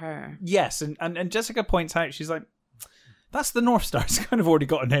after her. Yes, and Jessica points out, she's like, that's the North Star. It's kind of already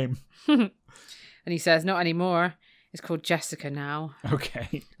got a name. And he says, not anymore. It's called Jessica now.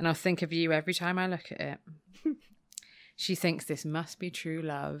 Okay. And I'll think of you every time I look at it. She thinks this must be true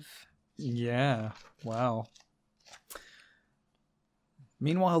love. Yeah. Wow.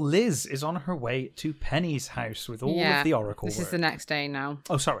 Meanwhile, Liz is on her way to Penny's house with all of the Oracle This is the next day now.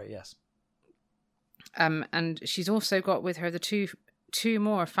 Oh, sorry, yes. And she's also got with her the two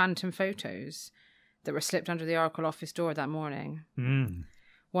more phantom photos that were slipped under the Oracle office door that morning.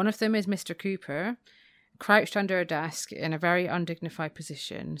 One of them is Mr. Cooper, crouched under a desk in a very undignified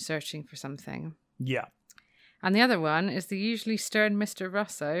position, searching for something. Yeah. And the other one is the usually stern Mr.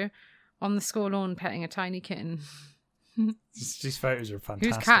 Russo on the school lawn petting a tiny kitten. These photos are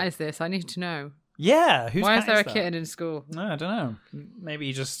fantastic. Whose cat is this? I need to know. Yeah, why is there a kitten in school? No, I don't know. Maybe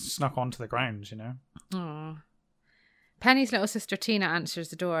he just snuck onto the ground, you know? Aww. Penny's little sister Tina answers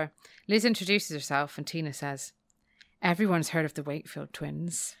the door. Liz introduces herself and Tina says, everyone's heard of the Wakefield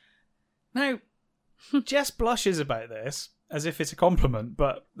twins. Now, Jess blushes about this as if it's a compliment,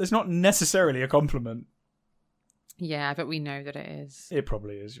 but it's not necessarily a compliment. Yeah, but we know that it is. It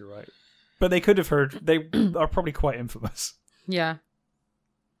probably is, you're right. But they could have heard, they are probably quite infamous. Yeah.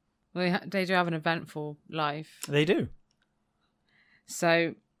 They do have an eventful life. They do.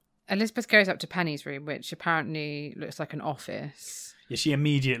 So, Elizabeth goes up to Penny's room, which apparently looks like an office. Yeah, she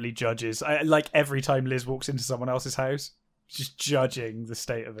immediately judges. Like every time Liz walks into someone else's house, she's judging the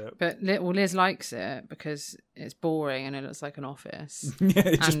state of it. But Liz likes it because it's boring and it looks like an office. Yeah,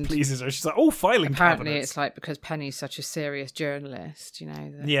 it just pleases her. She's like, oh, filing apparently cabinets. It's like because Penny's such a serious journalist, you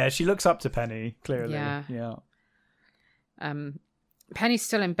know. Yeah, she looks up to Penny, clearly. Yeah. Penny's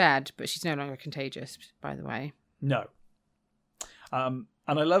still in bed, but she's no longer contagious, by the way. No. And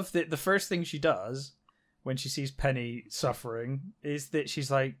I love that the first thing she does when she sees Penny suffering is that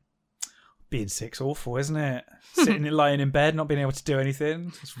she's like, being sick's awful, isn't it? Sitting and lying in bed, not being able to do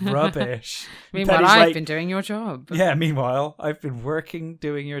anything. It's rubbish. Meanwhile, I've been doing your job. Yeah, meanwhile, I've been working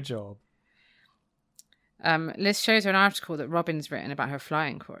doing your job. Liz shows her an article that Robin's written about her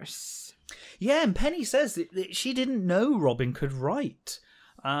flying course. Yeah, and Penny says that she didn't know Robin could write.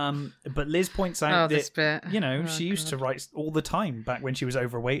 But Liz points out that, you know, she used to write all the time back when she was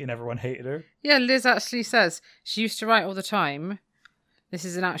overweight and everyone hated her. Yeah, Liz actually says she used to write all the time. This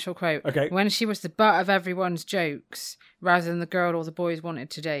is an actual quote. Okay. When she was the butt of everyone's jokes rather than the girl all the boys wanted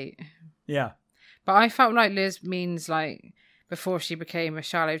to date. Yeah. But I felt like Liz means like before she became a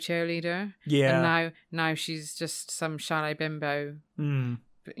shallow cheerleader. Yeah. And now she's just some shallow bimbo.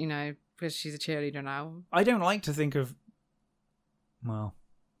 But, you know, because she's a cheerleader now. I don't like to think of... Well...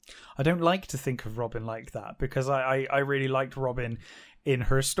 I don't like to think of Robin like that because I really liked Robin in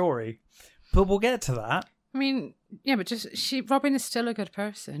her story. But we'll get to that. I mean, yeah, but Robin is still a good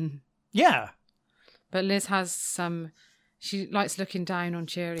person. Yeah. But Liz has she likes looking down on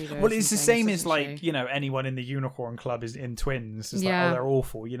cheerleaders. Well, it's the same as like, you know, anyone in the Unicorn Club is in Twins. It's like, oh, they're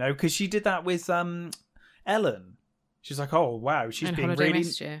awful, you know, because she did that with Ellen. She's like, oh wow, she's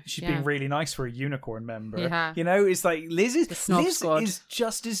being really nice for a Unicorn member. Yeah. You know, it's like Liz is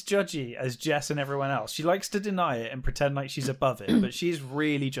just as judgy as Jess and everyone else. She likes to deny it and pretend like she's above it, but she's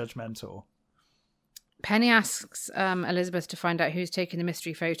really judgmental. Penny asks Elizabeth to find out who's taking the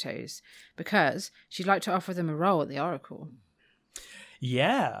mystery photos because she'd like to offer them a role at the Oracle.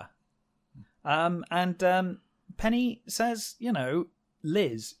 Yeah. And Penny says, you know,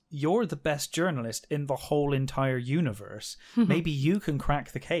 Liz, you're the best journalist in the whole entire universe. Maybe you can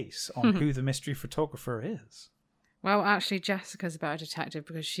crack the case on who the mystery photographer is. Well, actually, Jessica's a better detective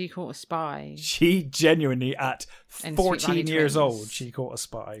because she caught a spy. She genuinely, at 14 years old, she caught a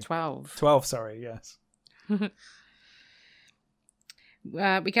spy. 12. 12, sorry, yes.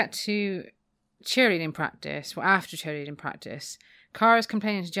 We get to cheerleading practice. Well, after cheerleading practice, Cara's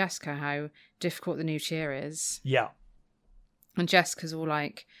complaining to Jessica how difficult the new cheer is. Yeah. And Jessica's all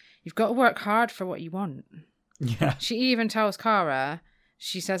like, you've got to work hard for what you want. Yeah. She even tells Cara,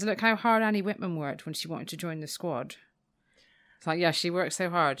 she says, look how hard Annie Whitman worked when she wanted to join the squad. It's like, yeah, she worked so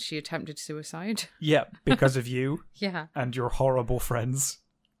hard, she attempted suicide. Yeah, because of you. Yeah. And your horrible friends.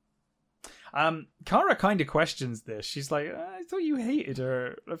 Cara kind of questions this. She's like, I thought you hated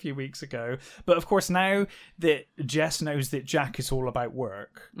her a few weeks ago. But of course, now that Jess knows that Jack is all about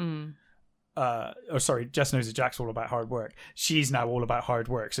work... Jess knows that Jack's all about hard work. She's now all about hard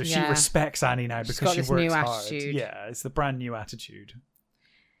work. So she respects Annie now because she works hard. Yeah, it's the brand new attitude.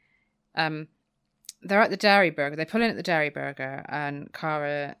 They're at the Dairy Burger. They pull in at the Dairy Burger and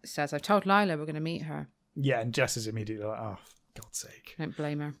Cara says, I've told Lila we're going to meet her. Yeah, and Jess is immediately like, oh, for God's sake. Don't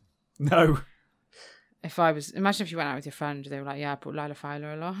blame her. No. Imagine if you went out with your friend, they were like, yeah, I brought Lila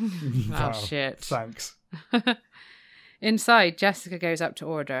Fowler along. Oh, shit. Thanks. Inside, Jessica goes up to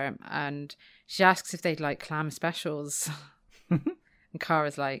order and she asks if they'd like clam specials. And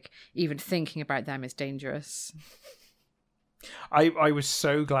Cara's like, even thinking about them is dangerous. I was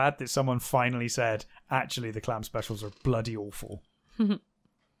so glad that someone finally said, actually, the clam specials are bloody awful.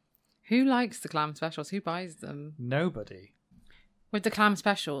 Who likes the clam specials? Who buys them? Nobody. With the clam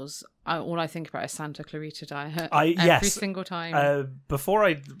specials, all I think about is Santa Clarita Diet. Every single time. Before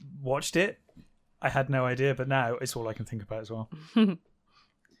I watched it, I had no idea, but now it's all I can think about as well. Oh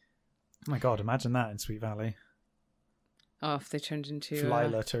my God, imagine that in Sweet Valley. Oh, if they turned into if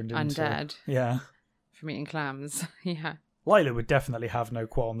Lila turned into undead. Yeah. From eating clams. Yeah. Lila would definitely have no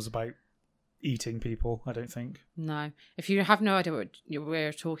qualms about eating people, I don't think. No. If you have no idea what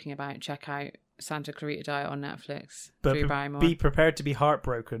we're talking about, check out Santa Clarita Diet on Netflix. But be prepared to be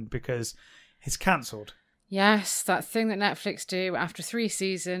heartbroken because it's cancelled. Yes, that thing that Netflix do. After 3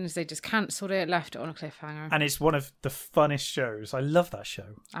 seasons, they just cancelled it, left it on a cliffhanger. And it's one of the funnest shows. I love that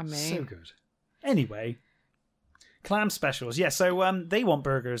show. And me. So good. Anyway, clam specials. Yeah, so they want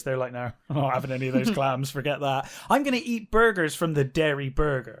burgers. They're like, no, I'm not having any of those clams. Forget that. I'm going to eat burgers from the Dairy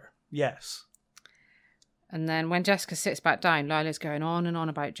Burger. Yes. And then when Jessica sits back down, Lila's going on and on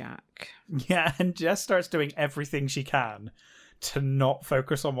about Jack. Yeah, and Jess starts doing everything she can to not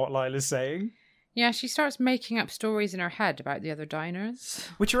focus on what Lila's saying. Yeah, she starts making up stories in her head about the other diners.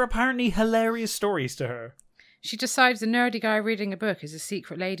 Which are apparently hilarious stories to her. She decides the nerdy guy reading a book is a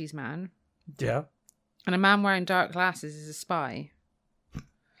secret ladies' man. Yeah. And a man wearing dark glasses is a spy.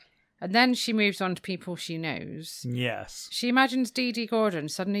 And then she moves on to people she knows. Yes. She imagines Dee Dee Gordon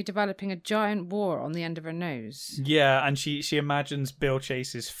suddenly developing a giant war on the end of her nose. Yeah, and she imagines Bill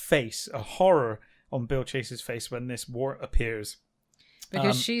Chase's face, a horror on Bill Chase's face when this war appears.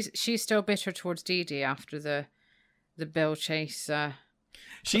 Because she's still bitter towards Dee Dee after the Bill Chase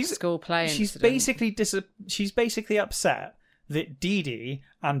school play incident. She's basically upset that Dee Dee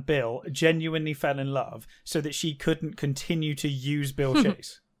and Bill genuinely fell in love so that she couldn't continue to use Bill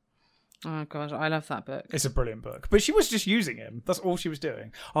Chase. Oh God, I love that book. It's a brilliant book. But she was just using him. That's all she was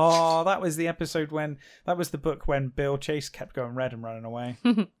doing. Oh, that was the book when Bill Chase kept going red and running away.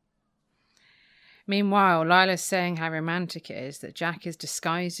 Meanwhile, Lila's saying how romantic it is that Jack is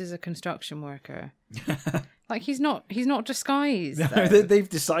disguised as a construction worker. Like he's not disguised. No, they've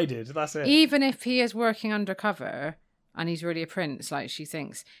decided. That's it. Even if he is working undercover and he's really a prince, like she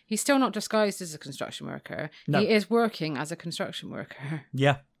thinks, he's still not disguised as a construction worker. No. He is working as a construction worker.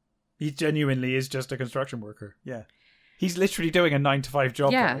 Yeah. He genuinely is just a construction worker. Yeah. He's literally doing a 9-to-5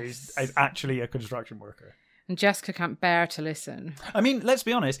 job. Yeah. He's actually a construction worker. And Jessica can't bear to listen. I mean, let's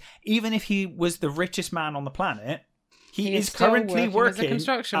be honest. Even if he was the richest man on the planet, he is currently working as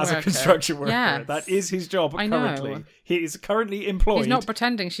a construction worker. Yes. That is his job currently. Know. He is currently employed. He's not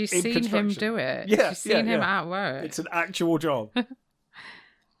pretending. She's seen him do it. Yeah, she's seen him at work. It's an actual job.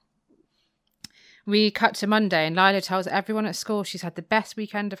 We cut to Monday and Lila tells everyone at school she's had the best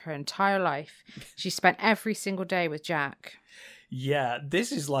weekend of her entire life. She spent every single day with Jack. Yeah,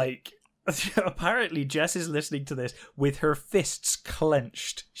 this is like... Apparently Jess is listening to this with her fists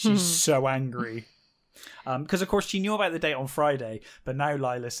clenched. She's so angry. Because, of course, she knew about the date on Friday, but now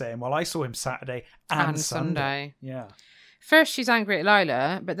Lila's saying, well, I saw him Saturday and Sunday. Yeah. First, she's angry at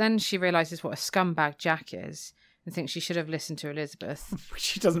Lila, but then she realises what a scumbag Jack is and thinks she should have listened to Elizabeth.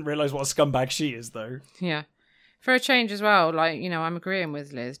 She doesn't realise what a scumbag she is, though. Yeah. For a change as well, like, you know, I'm agreeing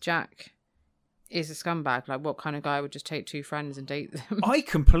with Liz. Jack is a scumbag. Like, what kind of guy would just take two friends and date them? I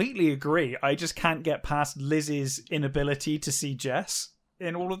completely agree. I just can't get past Liz's inability to see Jess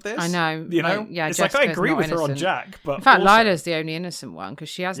in all of this. I know. You know? Yeah, it's Jessica's like I agree with innocent. her on Jack, but in fact, also... Lila's the only innocent one because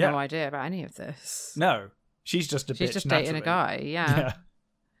she has no idea about any of this. No. She's just a bitch. She's just dating a guy, yeah.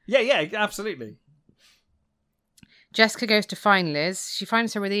 Yeah, absolutely. Jessica goes to find Liz. She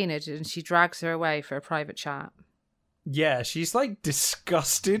finds her with Enid and she drags her away for a private chat. Yeah, she's like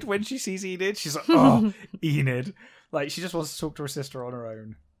disgusted when she sees Enid. She's like, oh, Enid. Like, she just wants to talk to her sister on her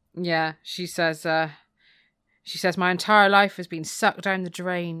own. Yeah, she says, my entire life has been sucked down the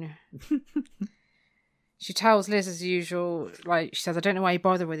drain. She tells Liz as usual, like, she says, I don't know why you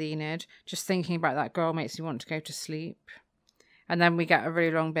bother with Enid. Just thinking about that girl makes me want to go to sleep. And then we get a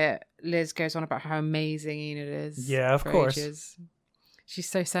really long bit. Liz goes on about how amazing Enid is. Yeah, of course. Ages. She's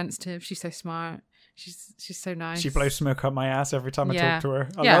so sensitive. She's so smart. She's so nice. She blows smoke up my ass every time I talk to her.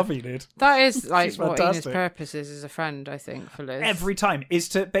 I love Enid. That is like what Enid's purpose is as a friend, I think, for Liz. Every time is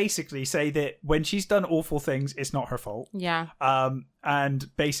to basically say that when she's done awful things, it's not her fault. Yeah.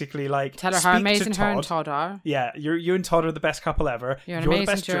 And basically like tell her how amazing her and Todd are. Yeah, you and Todd are the best couple ever. You're an amazing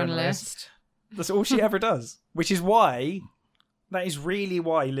the best journalist. That's all she ever does. Which is why that is really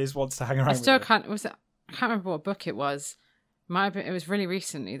why Liz wants to hang around. I can't remember what book it was. It was really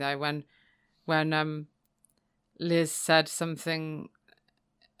recently though when Liz said something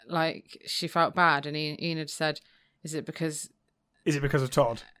like she felt bad and Enid said, is it because of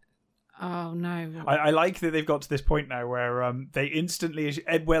Todd? Oh no. I like that they've got to this point now where they instantly,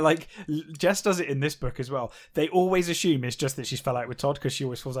 where like Jess does it in this book as well, they always assume it's just that she's fell out with Todd because she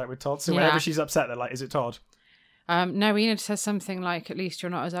always falls out with Todd, so whenever she's upset they're like, is it Todd? No, Enid says something like, at least you're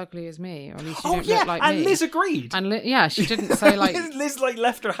not as ugly as me, or at least you don't look like me. And Liz agreed. And she didn't say like... Liz like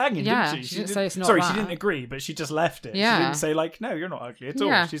left her hanging, didn't she? She didn't say it's not Sorry, she didn't agree, but she just left it. Yeah. She didn't say like, no, you're not ugly at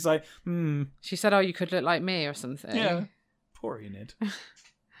all. She's like, She said, oh, you could look like me or something. Yeah. Poor Enid.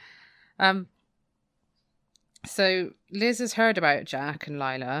 So Liz has heard about Jack and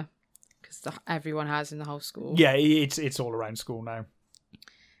Lila, because everyone has in the whole school. Yeah, it's all around school now.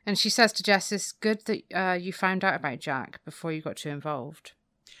 And she says to Jess, it's good that you found out about Jack before you got too involved.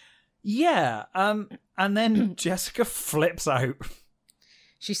 Yeah. And then Jessica flips out.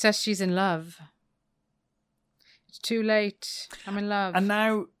 She says she's in love. It's too late. I'm in love. And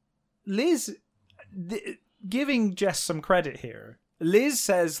now Liz, giving Jess some credit here, Liz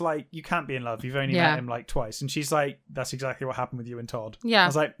says, like, you can't be in love. You've only met him, like, twice. And she's like, that's exactly what happened with you and Todd. Yeah. I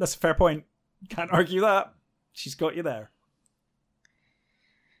was like, that's a fair point. Can't argue that. She's got you there.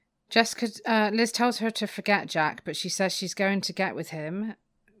 Liz tells her to forget Jack, but she says she's going to get with him,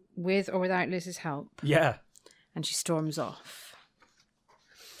 with or without Liz's help. Yeah. And she storms off.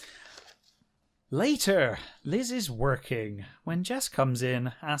 Later, Liz is working when Jess comes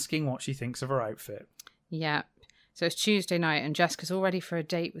in asking what she thinks of her outfit. Yeah. So it's Tuesday night and Jessica's all ready for a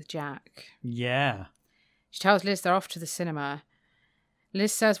date with Jack. Yeah. She tells Liz they're off to the cinema.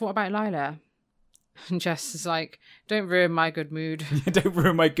 Liz says, what about Lila? And Jess is like, don't ruin my good mood. Don't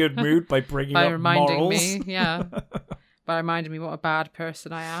ruin my good mood by bringing up reminding morals. Me, yeah. By reminding me what a bad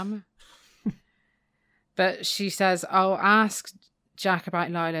person I am. But she says, I'll ask Jack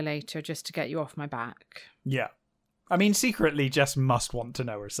about Lila later just to get you off my back. Yeah. I mean, secretly, Jess must want to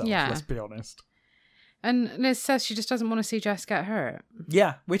know herself, let's be honest. And Liz says she just doesn't want to see Jess get hurt.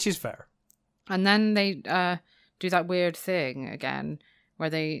 Yeah, which is fair. And then they do that weird thing again where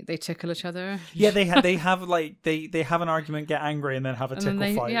they tickle each other. Yeah, they have like they have an argument, get angry, and then have a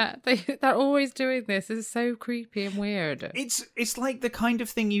tickle fight. Yeah, they're always doing this. It's so creepy and weird. It's like the kind of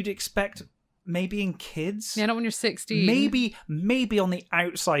thing you'd expect maybe in kids. Yeah, not when you're 16. Maybe on the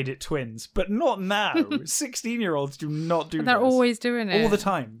outside at twins, but not now. 16-year-olds do not do that. They're always doing it. All the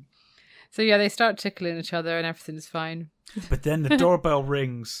time. So yeah, they start tickling each other and everything's fine. But then the doorbell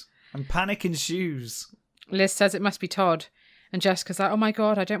rings and panic ensues. Liz says it must be Todd. And Jessica's like, oh my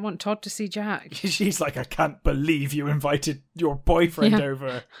God, I don't want Todd to see Jack. She's like, I can't believe you invited your boyfriend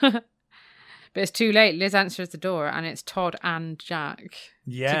over. But it's too late. Liz answers the door and it's Todd and Jack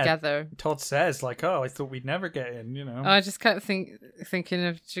together. Todd says, like, oh, I thought we'd never get in, you know. I just kept thinking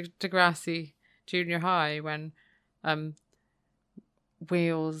of Degrassi Junior High when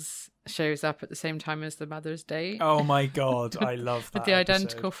Wheels shows up at the same time as the Mother's Day. Oh my God, I love that. With the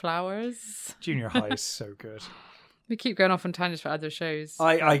identical flowers. Junior High is so good. We keep going off on tangents for other shows.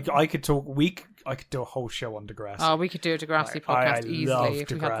 I could talk. I could do a whole show on Degrassi. Oh, we could do a Degrassi podcast easily if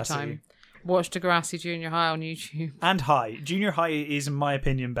Degrassi. we had the time. Watch Degrassi Junior High on YouTube. And High. Junior High is, in my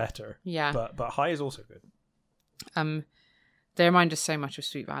opinion, better. Yeah. But High is also good. They remind us so much of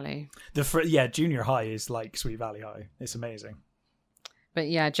Sweet Valley. Junior High is like Sweet Valley High. It's amazing. But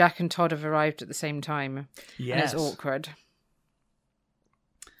yeah, Jack and Todd have arrived at the same time. Yes. And it's awkward.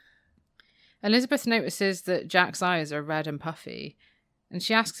 Elizabeth notices that Jack's eyes are red and puffy, and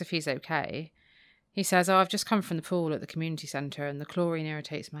she asks if he's okay. He says, I've just come from the pool at the community centre and the chlorine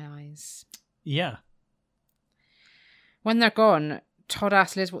irritates my eyes. Yeah. When they're gone, Todd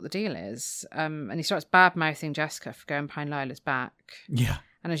asks Liz what the deal is, and he starts bad-mouthing Jessica for going behind Lila's back. Yeah.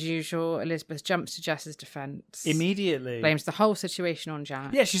 And as usual, Elizabeth jumps to Jess's defence. Immediately. Blames the whole situation on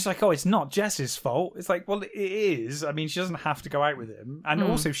Jack. Yeah, she's like, oh, it's not Jess's fault. It's like, well, it is. I mean, she doesn't have to go out with him. And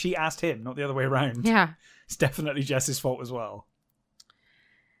also, she asked him, not the other way around. Yeah. It's definitely Jess's fault as well.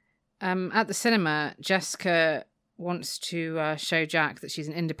 At the cinema, Jessica wants to show Jack that she's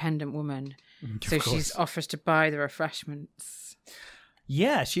an independent woman. So she offers to buy the refreshments.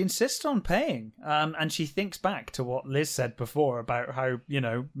 Yeah, she insists on paying. And she thinks back to what Liz said before about how,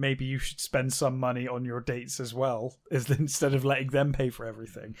 maybe you should spend some money on your dates as well, instead of letting them pay for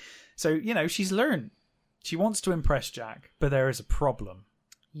everything. So, she's learned. She wants to impress Jack, but there is a problem.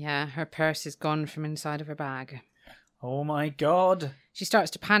 Yeah, her purse is gone from inside of her bag. Oh my God. She starts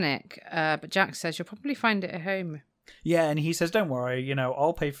to panic, but Jack says you'll probably find it at home. Yeah, and he says, don't worry,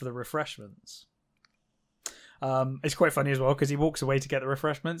 I'll pay for the refreshments. It's quite funny as well because he walks away to get the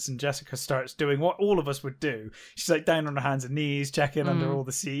refreshments and Jessica starts doing what all of us would do. She's like down on her hands and knees, checking under all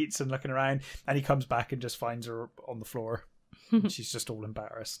the seats and looking around, and he comes back and just finds her on the floor. She's just all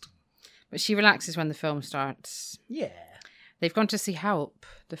embarrassed. But she relaxes when the film starts. Yeah. They've gone to see Help,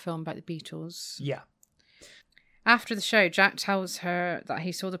 the film about the Beatles. Yeah. After the show, Jack tells her that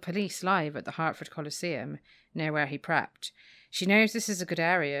he saw the police live at the Hartford Coliseum, near where he prepped. She knows this is a good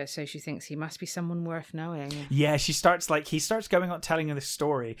area, so she thinks he must be someone worth knowing. Yeah, he starts going on telling her this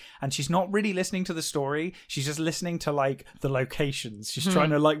story, and she's not really listening to the story. She's just listening to, the locations. She's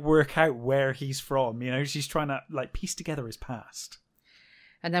trying to, work out where he's from, She's trying to, piece together his past.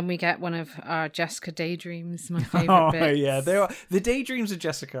 And then we get one of our Jessica daydreams, my favourite bits. Oh, yeah, they are. The daydreams of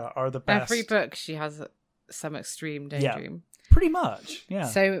Jessica are the best. Every book she has some extreme daydream. Yeah, pretty much, yeah.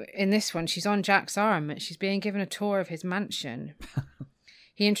 So in this one, she's on Jack's arm. She's being given a tour of his mansion.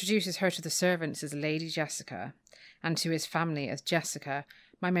 He introduces her to the servants as Lady Jessica and to his family as Jessica,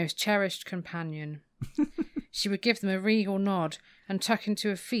 my most cherished companion. She would give them a regal nod and tuck into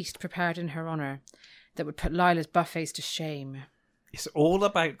a feast prepared in her honour that would put Lila's buffets to shame. It's all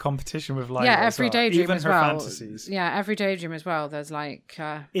about competition with Lila. Yeah, every daydream even as her well. Fantasies. Yeah, every daydream as well. There's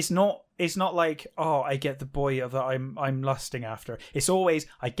It's not like, oh, I get the boy that I'm lusting after. It's always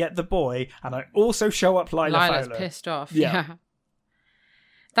I get the boy and I also show up Lila's Fowler. Pissed off. Yeah.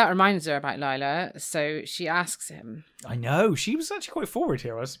 That reminds her about Lila, so she asks him. I know. She was actually quite forward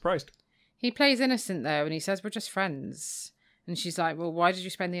here. I was surprised. He plays innocent though, and he says we're just friends. And she's like, well, why did you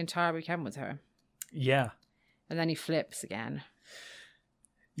spend the entire weekend with her? Yeah. And then he flips again.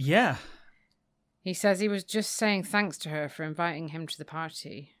 Yeah. He says he was just saying thanks to her for inviting him to the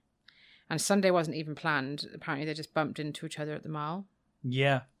party. And Sunday wasn't even planned. Apparently they just bumped into each other at the mall.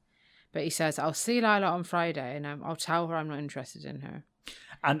 Yeah. But he says, I'll see Lila on Friday and I'll tell her I'm not interested in her.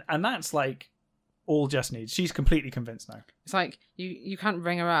 And that's all Jess needs. She's completely convinced now. It's like, you can't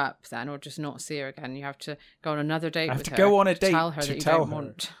ring her up then or just not see her again. You have to go on another date with her. I have to go on a date tell her to that you tell don't her.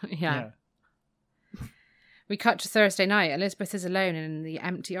 Want. Yeah. We cut to Thursday night. Elizabeth is alone in the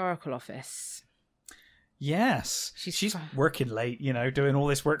empty Oracle office. Yes. She's working late, doing all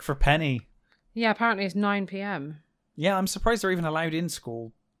this work for Penny. Yeah, apparently it's 9 p.m. Yeah, I'm surprised they're even allowed in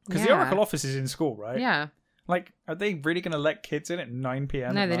school. Because the Oracle office is in school, right? Yeah. Are they really going to let kids in at 9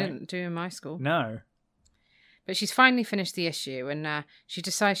 p.m? No, they didn't do in my school. No. But she's finally finished the issue and she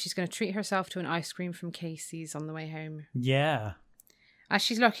decides she's going to treat herself to an ice cream from Casey's on the way home. Yeah. As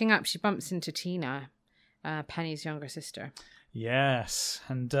she's looking up, she bumps into Tina, Penny's younger sister. Yes,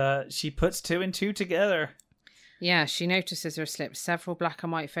 and she puts two and two together. Yeah, she notices her slip several black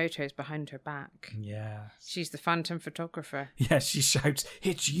and white photos behind her back. Yeah. She's the phantom photographer. Yeah, she shouts,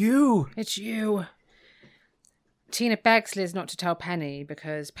 "It's you! It's you!" Tina begs Liz not to tell Penny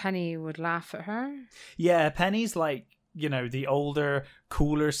because Penny would laugh at her. Yeah, Penny's like, you know, the older,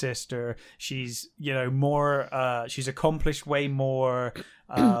 cooler sister. She's, you know, more, she's accomplished way more.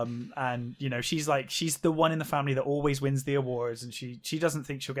 And, you know, she's the one in the family that always wins the awards, and she doesn't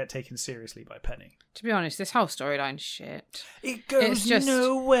think she'll get taken seriously by Penny. To be honest, this whole storyline's shit. It goes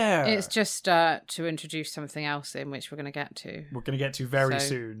nowhere. It's just to introduce something else in which we're going to get to. We're going to get to very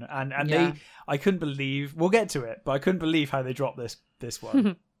soon. And yeah. I couldn't believe, we'll get to it, but I couldn't believe how they dropped this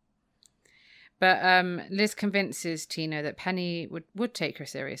one. But Liz convinces Tina that Penny would take her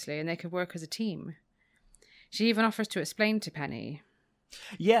seriously and they could work as a team. She even offers to explain to Penny.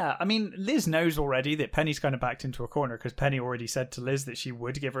 Yeah, I mean, Liz knows already that Penny's kind of backed into a corner because Penny already said to Liz that she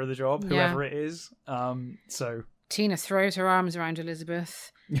would give her the job, whoever it is. So Tina throws her arms around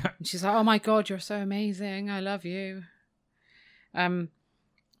Elizabeth. Yeah. And she's like, "Oh my God, you're so amazing. I love you."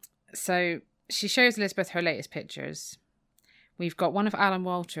 So she shows Elizabeth her latest pictures. We've got one of Alan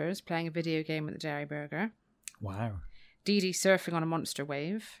Walters playing a video game at the Dairy Burger. Wow. Dee Dee surfing on a monster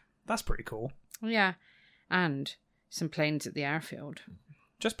wave. That's pretty cool. Yeah. And some planes at the airfield.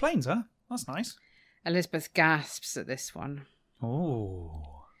 Just planes, huh? That's nice. Elizabeth gasps at this one.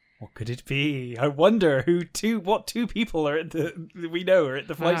 Oh, what could it be? I wonder what two people are at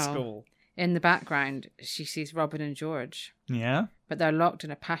the flight school. In the background, she sees Robin and George. Yeah. But they're locked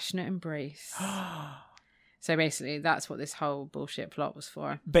in a passionate embrace. So basically, that's what this whole bullshit plot was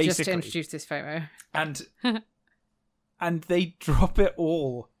for. Basically. Just to introduce this photo. And they drop it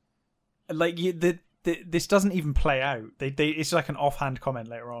all. Like, this doesn't even play out. It's like an offhand comment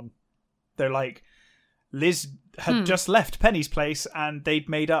later on. They're like, Liz had just left Penny's place and they'd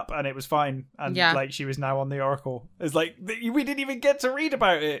made up and it was fine. And like she was now on the Oracle. It's like, we didn't even get to read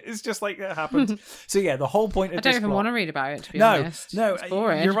about it. It's just like it happened. So yeah, the whole point of this I don't even want to read about it, to be honest. No, it's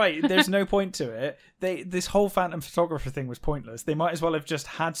boring. You're right. There's no point to it. This whole phantom photographer thing was pointless. They might as well have just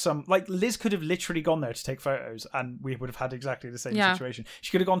had some, like Liz could have literally gone there to take photos and we would have had exactly the same situation.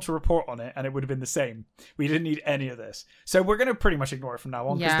 She could have gone to report on it and it would have been the same. We didn't need any of this. So we're going to pretty much ignore it from now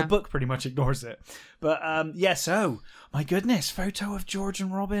on because the book pretty much ignores it. But so, my goodness, photo of George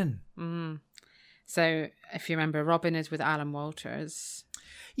and Robin. So, if you remember, Robin is with Alan Walters.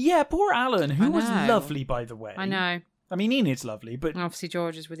 Yeah, poor Alan, who was lovely, by the way. I know. I mean, Enid's lovely, but... And obviously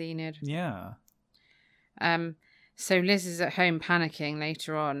George is with Enid. Yeah. So Liz is at home panicking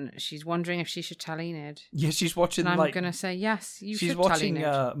later on. She's wondering if she should tell Enid. Yeah, she's watching, and I'm going to say, yes, you should tell Enid. She's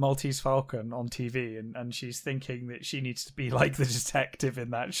watching Maltese Falcon on TV and she's thinking that she needs to be like the detective in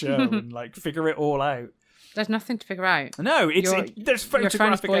that show and like figure it all out. There's nothing to figure out. No, there's photographic Your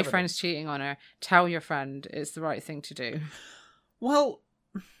friend's boyfriend's evidence. cheating on her. Tell your friend it's the right thing to do. Well,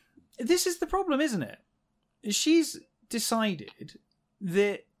 this is the problem, isn't it? She's decided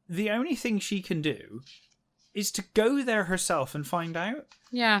that the only thing she can do is to go there herself and find out.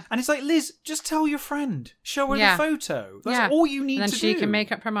 Yeah. And it's like, Liz, just tell your friend. Show her the photo. That's all you need to do. And then she can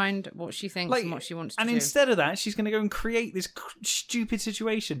make up her mind what she thinks and what she wants to do. And instead of that, she's going to go and create this stupid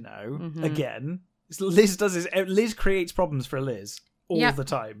situation now, again. Liz does this. Liz creates problems for Liz all the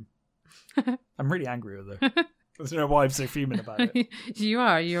time. I'm really angry with her. I don't know why I'm so fuming about it. You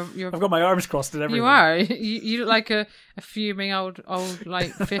are. You're. I've got my arms crossed and everything. You are. You look like a fuming old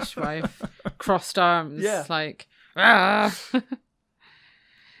like fishwife, crossed arms. Yeah. Like. Ah.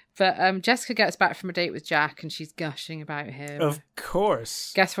 But Jessica gets back from a date with Jack and she's gushing about him. Of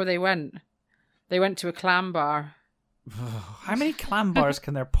course. Guess where they went? They went to a clam bar. How many clam bars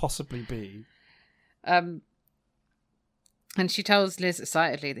can there possibly be? And she tells Liz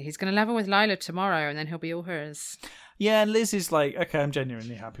excitedly that he's going to level with Lila tomorrow and then he'll be all hers. Yeah, and Liz is like, okay, I'm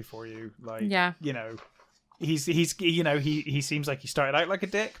genuinely happy for you. Like, you know, he's you know, he seems like he started out like a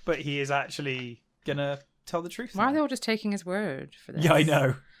dick, but he is actually gonna tell the truth. Why are they all just taking his word for this? Yeah, I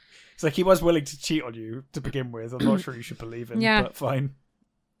know. It's like he was willing to cheat on you to begin with. I'm not sure you should believe him, but fine.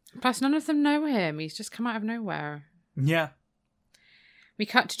 Plus, none of them know him. He's just come out of nowhere. Yeah. We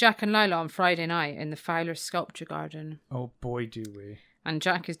cut to Jack and Lila on Friday night in the Fowler Sculpture Garden. Oh boy, do we. And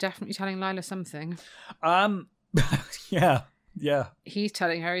Jack is definitely telling Lila something. Yeah. He's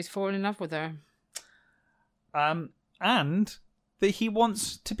telling her he's fallen in love with her. And that he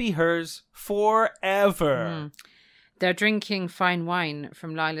wants to be hers forever. They're drinking fine wine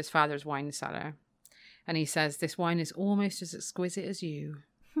from Lila's father's wine cellar. And he says, this wine is almost as exquisite as you.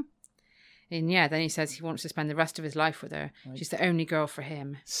 And then he says he wants to spend the rest of his life with her. She's the only girl for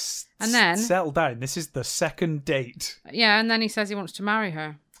him. And then... Settle down. This is the second date. Yeah, and then he says he wants to marry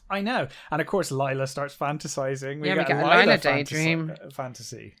her. I know. And of course, Lila starts fantasizing. We get a Lila daydream.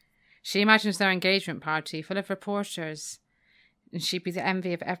 Fantasy. She imagines their engagement party full of reporters, and she'd be the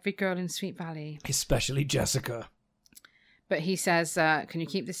envy of every girl in Sweet Valley. Especially Jessica. But he says, can you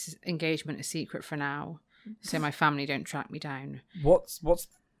keep this engagement a secret for now, so my family don't track me down? What's...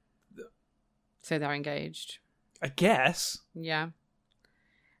 So they're engaged. I guess. Yeah.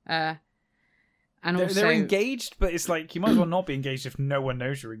 And they're engaged, but it's like, you might as well not be engaged if no one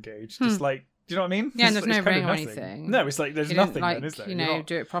knows you're engaged. Just like, do you know what I mean? Yeah, and there's no ring or anything. No, it's like, there's nothing like, then, is there?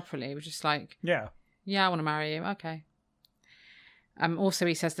 Do it properly. We're just like, yeah, I want to marry you. Okay. Also,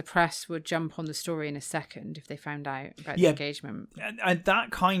 he says the press would jump on the story in a second if they found out about the engagement. And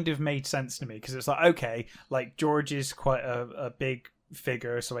that kind of made sense to me, because it's like, okay, like George is quite a big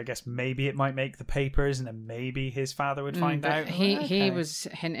figure, so I guess maybe it might make the papers, and then maybe his father would find out. He was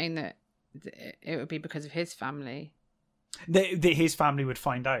hinting that it would be because of his family. That his family would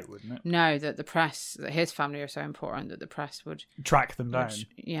find out, wouldn't it? No, that his family are so important that the press would track them down.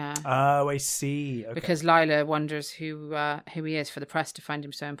 Yeah. Oh, I see. Okay. Because Lila wonders who he is for the press to find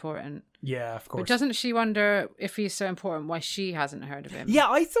him so important. Yeah, of course. But doesn't she wonder if he's so important, why she hasn't heard of him? Yeah,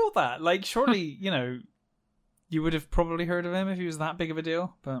 I thought that. Like, surely, you would have probably heard of him if he was that big of a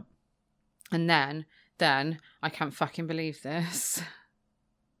deal. But and then I can't fucking believe this.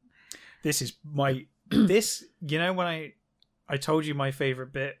 This is my when I told you my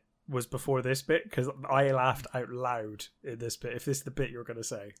favorite bit was before this bit, because I laughed out loud in this bit. If this is the bit you're going to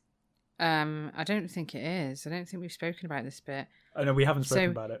say. I don't think it is. I don't think we've spoken about this bit. I know we haven't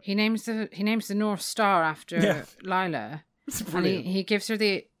spoken about it. He names the North Star after Lila. It's brilliant. And he gives her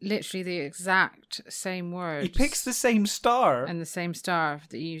literally the exact same words. He picks the same star. And the same star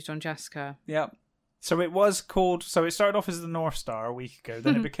that you used on Jessica. Yeah. So it was called... So it started off as the North Star a week ago.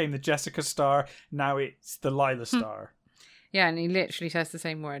 Then it became the Jessica Star. Now it's the Lila Star. Yeah, and he literally says the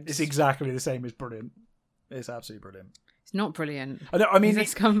same words. It's exactly the same. It's brilliant. It's absolutely brilliant. It's not brilliant. I mean,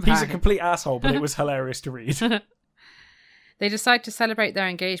 he's a complete asshole, but it was hilarious to read. They decide to celebrate their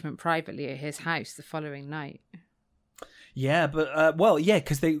engagement privately at his house the following night. Yeah, but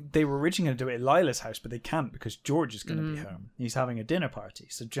because they were originally going to do it at Lila's house, but they can't because George is going to be home. He's having a dinner party,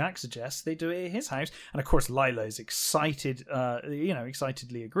 so Jack suggests they do it at his house, and of course Lila is excited.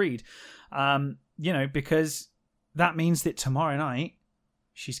 Excitedly agreed. Because that means that tomorrow night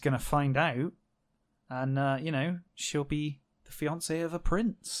she's going to find out, and she'll be the fiancée of a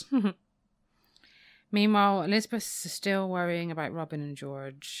prince. Meanwhile, Elizabeth is still worrying about Robin and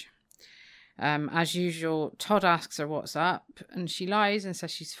George. As usual, Todd asks her what's up, and she lies and says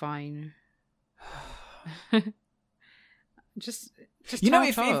she's fine. just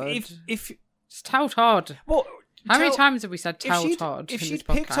tell Todd. If just tell Todd. Well, how many times have we said tell Todd? If she'd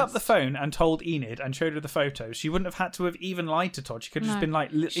picked up the phone and told Enid and showed her the photos, she wouldn't have had to have even lied to Todd. She could have just been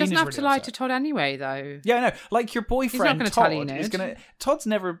like, she doesn't have to lie to Todd anyway, though. Yeah, I know. Like your boyfriend Todd is going to... Todd's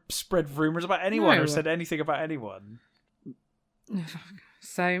never spread rumours about anyone or said anything about anyone.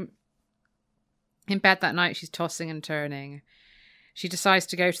 So... in bed that night, she's tossing and turning. She decides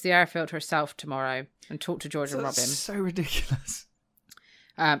to go to the airfield herself tomorrow and talk to George and Robin. So ridiculous.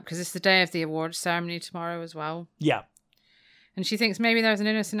 Because it's the day of the awards ceremony tomorrow as well. Yeah. And she thinks maybe there's an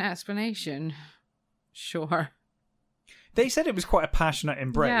innocent explanation. Sure. They said it was quite a passionate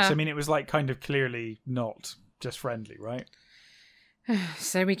embrace. Yeah. I mean, it was like kind of clearly not just friendly, right?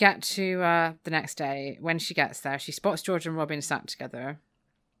 So we get to the next day. When she gets there, she spots George and Robin sat together.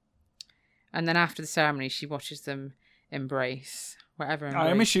 And then after the ceremony, she watches them embrace. Whatever embrace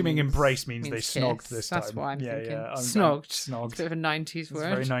I'm assuming embrace means they kiss. snogged this time. That's what I'm thinking. Yeah. Snogged. Snogged. It's a bit of a 90s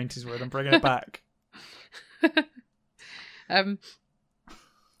word. It's a very 90s word. I'm bringing it back. And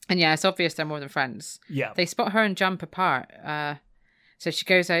yeah, it's obvious they're more than friends. Yeah. They spot her and jump apart. So she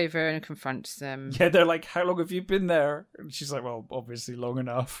goes over and confronts them. Yeah, they're like, how long have you been there? And she's like, well, obviously long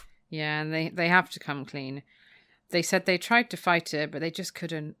enough. Yeah, and they have to come clean. They said they tried to fight it, but they just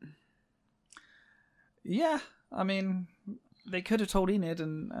couldn't. Yeah, I mean, they could have told Enid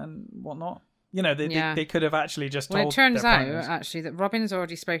and whatnot. They could have actually just told. Well, it turns out, actually, that Robin's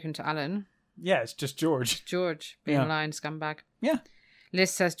already spoken to Alan. Yeah, it's just George. George, being a lying scumbag. Yeah. Liz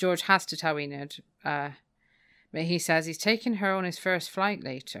says George has to tell Enid, but he says he's taking her on his first flight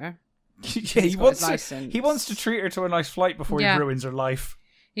later. Yeah, he wants to treat her to a nice flight before he ruins her life.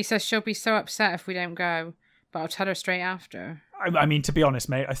 He says she'll be so upset if we don't go, but I'll tell her straight after. I mean, to be honest,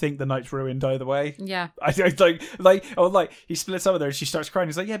 mate, I think the night's ruined either way. Yeah. I he splits over there and she starts crying.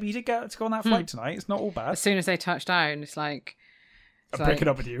 He's like, yeah, but you did get to go on that flight tonight. It's not all bad. As soon as they touch down, it's like... I'm breaking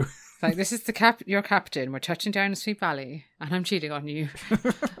up with you. It's like, this is your captain. We're touching down in Sweet Valley and I'm cheating on you.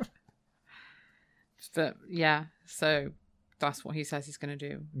 But yeah, so That's what he says he's going to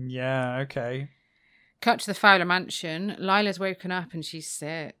do. Yeah, okay. Cut to the Fowler mansion. Lila's woken up and she's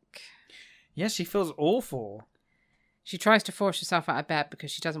sick. Yeah, she feels awful. She tries to force herself out of bed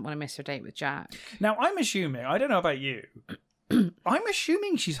because she doesn't want to miss her date with Jack. Now, I'm assuming, I don't know about you, I'm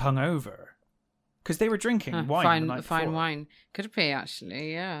assuming she's hungover. Because they were drinking wine the night before. Fine wine. Could be,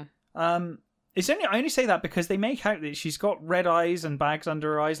 actually, yeah. I only say that because they make out that she's got red eyes and bags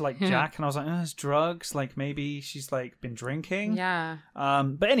under her eyes like Jack, and I was like, it's drugs, like maybe she's like been drinking. Yeah.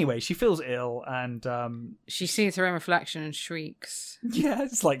 But anyway, she feels ill and she sees her own reflection and shrieks. Yeah,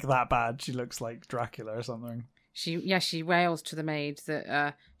 it's like that bad. She looks like Dracula or something. She wails to the maid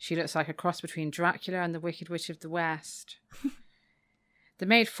that she looks like a cross between Dracula and the Wicked Witch of the West. The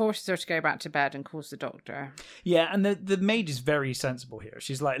maid forces her to go back to bed and calls the doctor. Yeah, and the maid is very sensible here.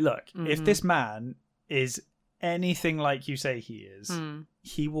 She's like, look, if this man is anything like you say he is,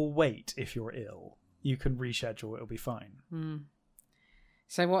 he will wait if you're ill. You can reschedule, it'll be fine.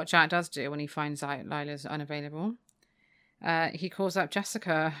 So what Jack does do when he finds out Lila's unavailable, he calls up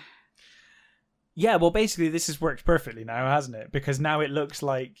Jessica. Yeah, well, basically this has worked perfectly now, hasn't it? Because now it looks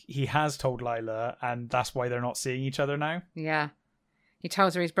like he has told Lila, and that's why they're not seeing each other now. Yeah. He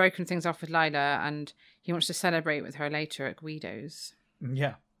tells her he's broken things off with Lila and he wants to celebrate with her later at Guido's.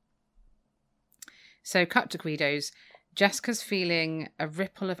 Yeah. So cut to Guido's. Jessica's feeling a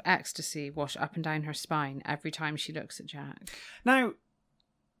ripple of ecstasy wash up and down her spine every time she looks at Jack. Now,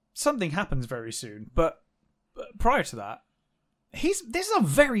 something happens very soon, but prior to that, this is a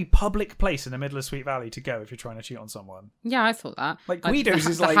very public place in the middle of Sweet Valley to go if you're trying to cheat on someone. Yeah, I thought that. Like Guido's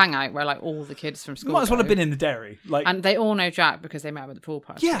is like the hangout where like all the kids from school might as well have been in the dairy. Like, and they all know Jack because they met him at the pool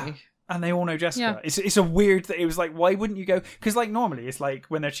party. Yeah, and they all know Jessica. Yeah. It's a weird that it was like, why wouldn't you go? Because like normally it's like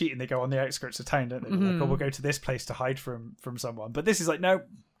when they're cheating, they go on the outskirts of town, don't they? Like, oh, we'll go to this place to hide from someone. But this is like, no,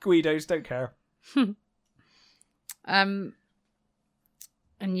 Guido's, don't care. And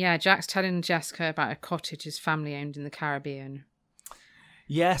yeah, Jack's telling Jessica about a cottage his family owned in the Caribbean.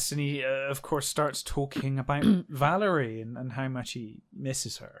 Yes, and he, of course, starts talking about Valerie and how much he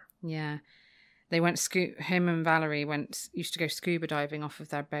misses her. Yeah. They him and Valerie used to go scuba diving off of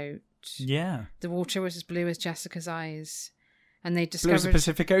their boat. Yeah. The water was as blue as Jessica's eyes. And they discovered... Blue as the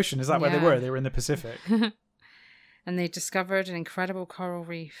Pacific Ocean, is that where they were? They were in the Pacific. And they discovered an incredible coral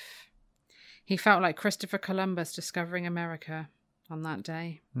reef. He felt like Christopher Columbus discovering America on that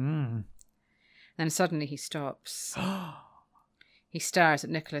day. Then suddenly he stops. He stares at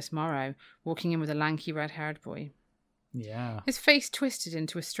Nicholas Morrow, walking in with a lanky red-haired boy. Yeah. His face twisted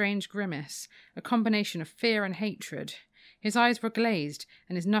into a strange grimace, a combination of fear and hatred. His eyes were glazed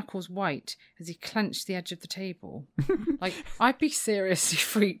and his knuckles white as he clenched the edge of the table. Like, I'd be seriously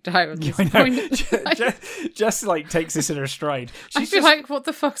freaked out at this point. Jess like takes this in her stride. I'd be like, what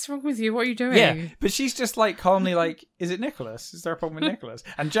the fuck's wrong with you? What are you doing? Yeah, but she's just like calmly like, is it Nicholas? Is there a problem with Nicholas?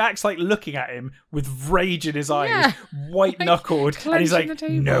 And Jack's like looking at him with rage in his eyes, white knuckled, and he's like,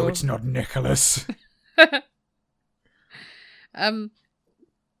 no, it's not Nicholas. And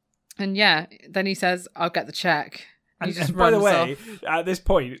yeah, then he says, I'll get the check. And by the way, at this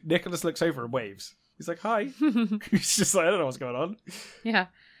point, Nicholas looks over and waves. He's like, hi. He's just like, I don't know what's going on. Yeah.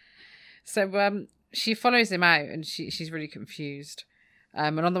 So she follows him out and she's really confused.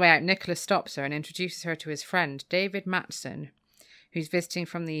 And on the way out, Nicholas stops her and introduces her to his friend, David Matson, who's visiting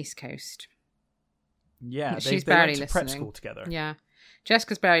from the East Coast. Yeah, she's they barely went to listening. prep school together. Yeah.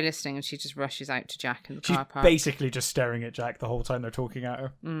 Jessica's barely listening and she just rushes out to Jack in the car park. She's basically just staring at Jack the whole time they're talking at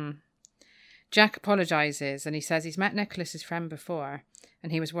her. Jack apologises and he says he's met Nicholas's friend before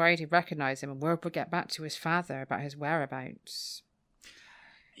and he was worried he'd recognise him and word would get back to his father about his whereabouts.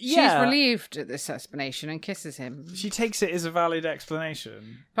 Yeah. She's relieved at this explanation and kisses him. She takes it as a valid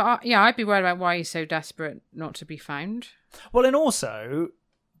explanation. But I'd be worried about why he's so desperate not to be found. Well, and also,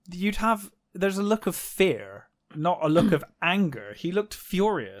 there's a look of fear, not a look of anger. He looked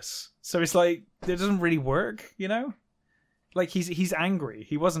furious. So it's like, it doesn't really work, you know? Like, he's angry.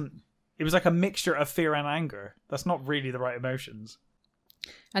 It was like a mixture of fear and anger. That's not really the right emotions.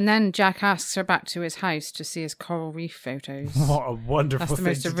 And then Jack asks her back to his house to see his coral reef photos. What a wonderful thing to do.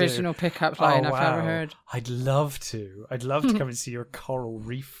 That's the most original pickup line I've ever heard. I'd love to come and see your coral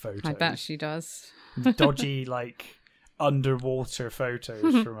reef photos. I bet she does. Dodgy, like, underwater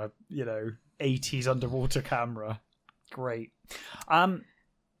photos from a, 80s underwater camera. Great.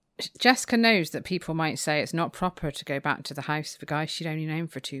 Jessica knows that people might say it's not proper to go back to the house of a guy she'd only known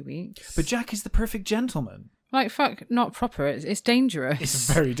for 2 weeks. But Jack is the perfect gentleman. Like, fuck, not proper. It's dangerous.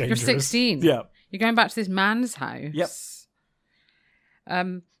 It's very dangerous. You're 16. Yeah. You're going back to this man's house.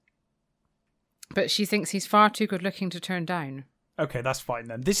 Yep. But she thinks he's far too good looking to turn down. Okay, that's fine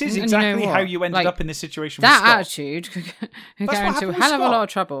then. This is exactly how you ended up in this situation with That Scott. attitude could get into a hell of a lot of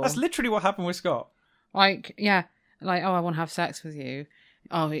trouble. That's literally what happened with Scott. Like, yeah. Like, oh, I want to have sex with you.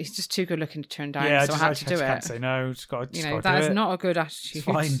 Oh, he's just too good looking to turn down, so I had to do it. Can't say no. That is not a good attitude. It's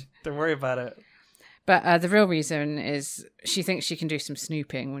fine. Don't worry about it. But the real reason is she thinks she can do some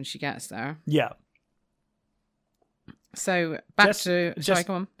snooping when she gets there. Yeah. So back to sorry,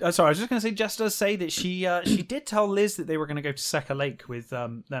 go on. Sorry, I was just going to say, Jess does say that she did tell Liz that they were going to go to Seca Lake with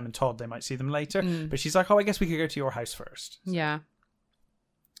them and Todd. They might see them later, but she's like, "Oh, I guess we could go to your house first." Yeah.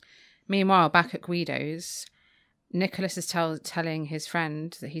 Meanwhile, back at Guido's, Nicholas is telling his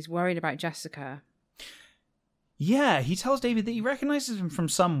friend that he's worried about Jessica. Yeah, he tells David that he recognizes him from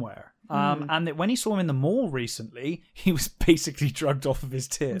somewhere, and that when he saw him in the mall recently, he was basically drugged off of his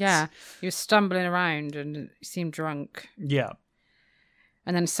tits. Yeah, he was stumbling around and he seemed drunk. Yeah.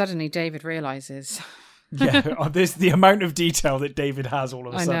 And then suddenly David realizes. Yeah, the amount of detail that David has all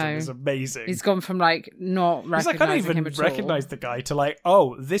of a sudden is amazing. He's gone from like not recognizing him at all. He's like, I don't even recognize the guy to like,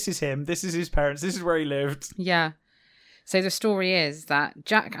 oh, this is him, this is his parents, this is where he lived. Yeah. So the story is that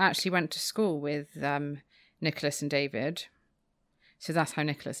Jack actually went to school with Nicholas and David. So that's how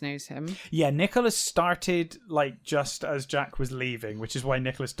Nicholas knows him. Yeah, Nicholas started like just as Jack was leaving, which is why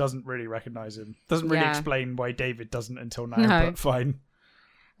Nicholas doesn't really recognize him. Doesn't really explain why David doesn't until now, but fine.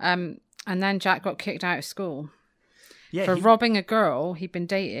 And then Jack got kicked out of school for robbing a girl he'd been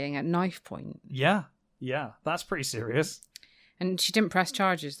dating at knife point. Yeah, that's pretty serious. And she didn't press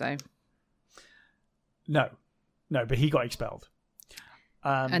charges though. No, but he got expelled.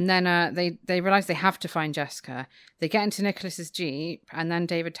 And then they realise they have to find Jessica. They get into Nicholas's Jeep, and then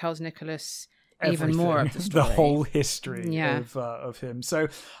David tells Nicholas even more of the story. The whole history of him. So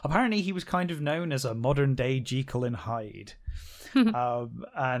apparently he was kind of known as a modern day Jekyll and Hyde. He's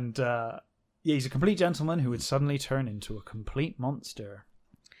a complete gentleman who would suddenly turn into a complete monster.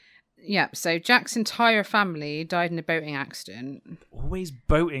 Yeah, so Jack's entire family died in a boating accident. Always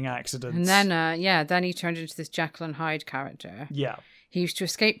boating accidents. And then, then he turned into this Jekyll and Hyde character. Yeah. He used to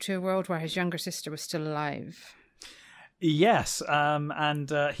escape to a world where his younger sister was still alive. Yes,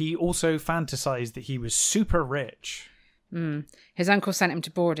 and he also fantasized that he was super rich. His uncle sent him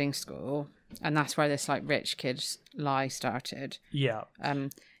to boarding school, and that's where this like rich kid's lie started. Yeah.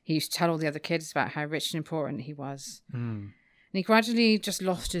 He used to tell all the other kids about how rich and important he was. And he gradually just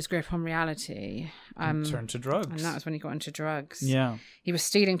lost his grip on reality. Turned to drugs. And that was when he got into drugs. Yeah. He was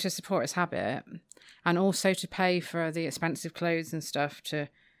stealing to support his habit and also to pay for the expensive clothes and stuff to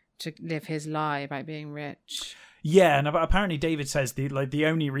live his lie about being rich. Yeah, and apparently David says the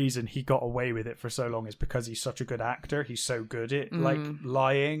only reason he got away with it for so long is because he's such a good actor. He's so good at like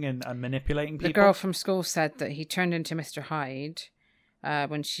lying and manipulating people. The girl from school said that he turned into Mr. Hyde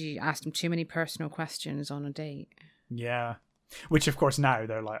when she asked him too many personal questions on a date. Yeah. Which, of course, now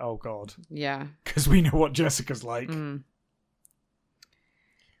they're like, oh, God. Yeah. Because we know what Jessica's like.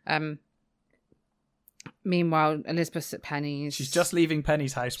 Meanwhile, Elizabeth's at Penny's. She's just leaving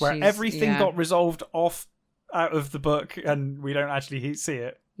Penny's house where everything got resolved out of the book and we don't actually see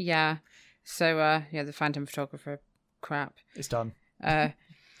it. Yeah. So, the Phantom Photographer crap. It's done.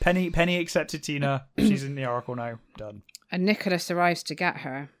 Penny accepted Tina. She's in the Oracle now. Done. And Nicholas arrives to get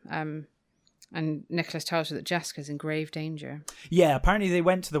her. And Nicholas tells her that Jessica's in grave danger. Yeah, apparently they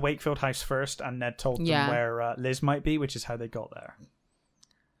went to the Wakefield house first and Ned told them where Liz might be, which is how they got there.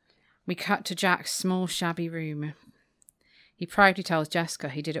 We cut to Jack's small, shabby room. He proudly tells Jessica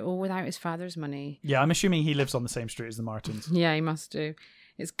he did it all without his father's money. Yeah, I'm assuming he lives on the same street as the Martins. Yeah, he must do.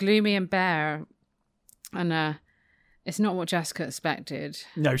 It's gloomy and bare, and it's not what Jessica expected.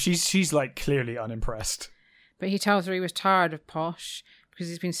 No, she's like clearly unimpressed. But he tells her he was tired of posh because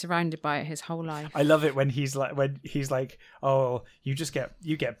he's been surrounded by it his whole life. I love it when he's like, oh, you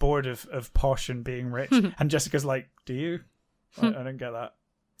get bored of posh and being rich, and Jessica's like, do you? I don't get that.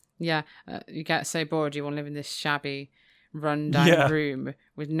 Yeah, you get so bored you want to live in this shabby, run-down room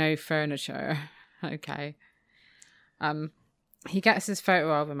with no furniture. Okay. He gets his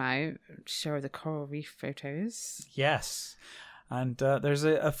photo album out to show her the coral reef photos. Yes, and there's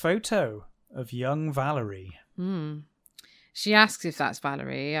a photo of young Valerie. She asks if that's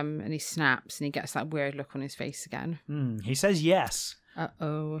Valerie, and he snaps and he gets that weird look on his face again. He says yes.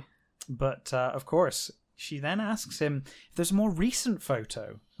 Uh-oh. But, of course, she then asks him if there's a more recent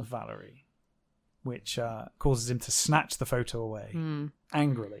photo of Valerie, which causes him to snatch the photo away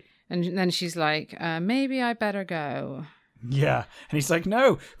angrily. And then she's like, maybe I better go. Yeah. And he's like,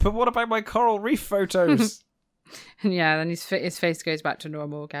 no, but what about my coral reef photos? Yeah, then his face goes back to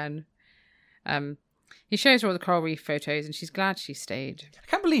normal again. He shows her all the coral reef photos and she's glad she stayed. I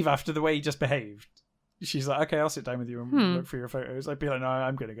can't believe after the way he just behaved. she's like, okay, I'll sit down with you and look for your photos. I'd be like, no,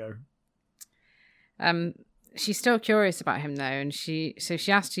 I'm going to go. She's still curious about him though, and she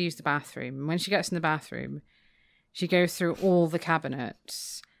has to use the bathroom. And when she gets in the bathroom, she goes through all the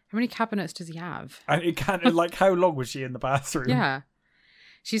cabinets. How many cabinets does he have? And it can't, like, how long was she in the bathroom? Yeah.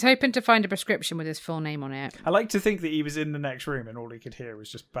 She's hoping to find a prescription with his full name on it. I like to think that he was in the next room and all he could hear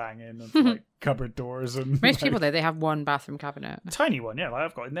was just banging of like cupboard doors and most people though, they have one bathroom cabinet. A tiny one, yeah, like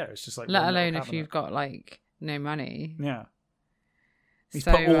I've got in there. It's just like let alone if you've got like no money. Yeah. He's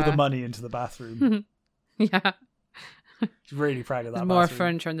put all the money into the bathroom. Yeah. He's really proud of that. There's more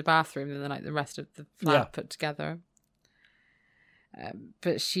furniture in the bathroom than like the rest of the flat put together.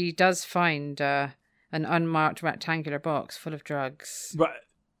 But she does find an unmarked rectangular box full of drugs. Right.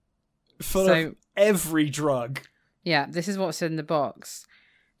 Full of every drug. Yeah, this is what's in the box.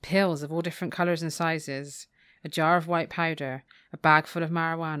 Pills of all different colours and sizes, a jar of white powder, a bag full of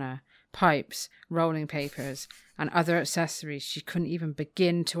marijuana, pipes, rolling papers, and other accessories she couldn't even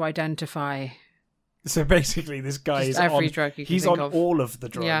begin to identify. So basically this guy is every drug you can he's think on of. All of the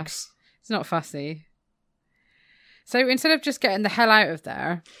drugs. Yeah, it's not fussy. So instead of just getting the hell out of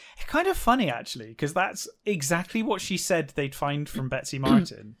there... It's kind of funny, actually, because that's exactly what she said they'd find from Betsy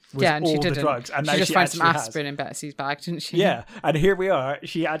Martin. Was and all she didn't. The drugs. And she now just found some aspirin in Betsy's bag, didn't she? Yeah, and here we are.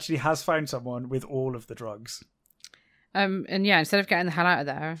 She actually has found someone with all of the drugs. And yeah, instead of getting the hell out of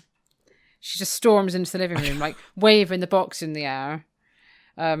there, she just storms into the living room, like waving the box in the air.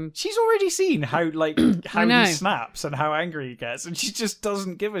 She's already seen how he snaps and how angry he gets, and she just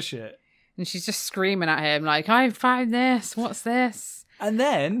doesn't give a shit. And she's just screaming at him like, I found this. What's this? And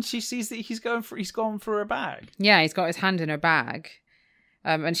then she sees that he's gone for her bag. Yeah, he's got his hand in her bag.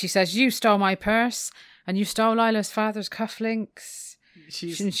 And she says, you stole my purse and you stole Lila's father's cufflinks.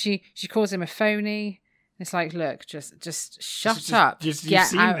 And she calls him a phony. It's like, look, just shut up. You've Get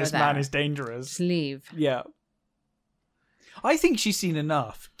seen out this of there. man is dangerous. Just leave. Yeah. I think she's seen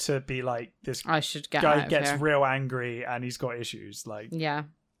enough to be like, this I should get guy out of gets here. real angry and he's got issues. Like, yeah.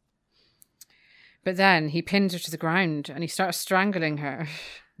 But then he pins her to the ground and he starts strangling her.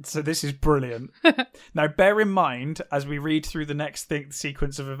 So this is brilliant. Now, bear in mind, as we read through the next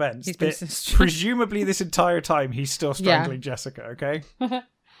sequence of events, that presumably this entire time he's still strangling Jessica, okay?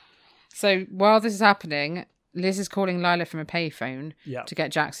 So while this is happening, Liz is calling Lila from a payphone to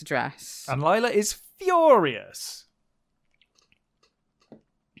get Jack's address. And Lila is furious.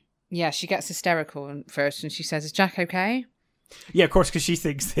 Yeah, she gets hysterical first and she says, is Jack okay? Yeah, of course, because she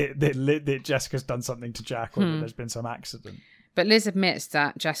thinks that Jessica's done something to Jack or that there's been some accident. But Liz admits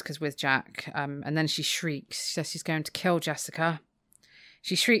that Jessica's with Jack, and then she shrieks. She says she's going to kill Jessica.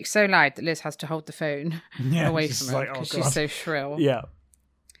 She shrieks so loud that Liz has to hold the phone away from her because she's so shrill. Yeah.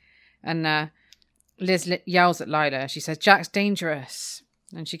 And Liz yells at Lila. She says, Jack's dangerous.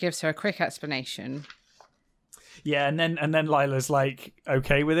 And she gives her a quick explanation. Yeah, and then Lila's like,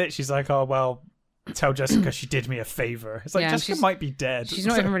 okay with it. She's like, oh, well... Tell Jessica she did me a favour. It's like, Jessica might be dead. She's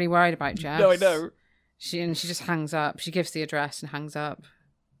not even really worried about Jess. No, I know. She just hangs up. She gives the address and hangs up.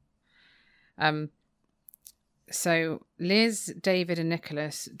 So Liz, David and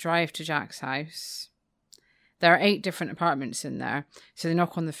Nicholas drive to Jack's house. There are 8 different apartments in there. So they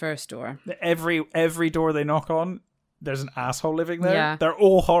knock on the first door. Every door they knock on, there's an asshole living there. Yeah. They're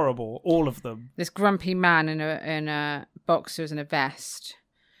all horrible. All of them. This grumpy man in a boxers and a vest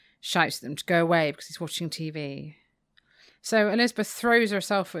shouts at them to go away because he's watching TV. So Elizabeth throws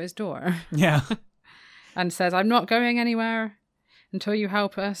herself at his door. Yeah. And says, I'm not going anywhere until you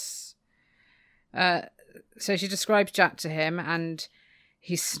help us. So she describes Jack to him and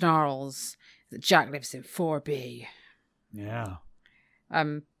he snarls that Jack lives in 4B. Yeah.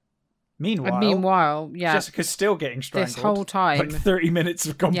 Meanwhile, yeah. Jessica's still getting strangled. This whole time. Like 30 minutes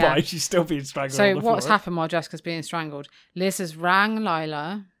have gone by, she's still being strangled. So what's happened while Jessica's being strangled? Liz has rang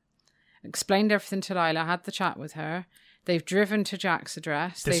Lila, explained everything to Lila, had the chat with her. They've driven to Jack's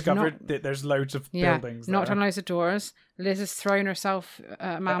address. Discovered that there's loads of buildings there. Knocked on loads of doors. Liz has thrown herself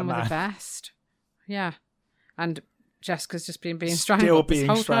at a man with a vest. Yeah. And Jessica's just being strangled Still this being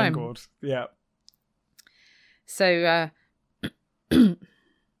whole strangled. Time. Yeah. So,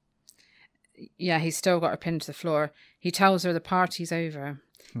 yeah, he's still got her pinned to the floor. He tells her the party's over.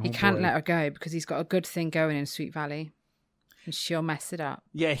 He can't let her go because he's got a good thing going in Sweet Valley. And she'll mess it up.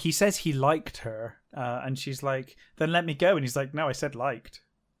 Yeah, he says he liked her. And she's like, then let me go. And he's like, no, I said liked.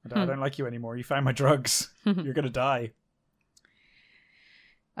 I don't like you anymore. You found my drugs. You're going to die.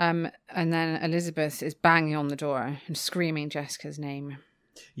 And then Elizabeth is banging on the door and screaming Jessica's name.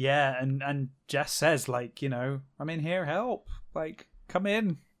 Yeah, and Jess says, like, you know, I'm in here, help. Like, come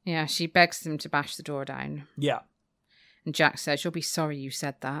in. Yeah, she begs them to bash the door down. Yeah. And Jack says, you'll be sorry you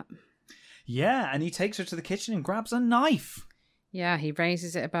said that. Yeah, and he takes her to the kitchen and grabs a knife. Yeah, he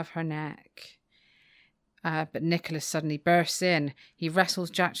raises it above her neck. But Nicholas suddenly bursts in. He wrestles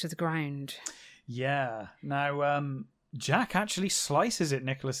Jack to the ground. Yeah. Now, Jack actually slices at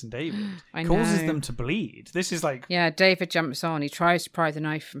Nicholas and David. I causes know. them to bleed. This is like... Yeah, David jumps on. He tries to pry the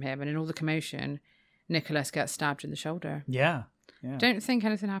knife from him, and in all the commotion, Nicholas gets stabbed in the shoulder. Yeah. Don't think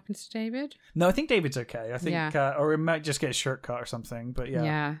anything happens to David. No, I think David's okay. I think, or he might just get his shirt cut or something, but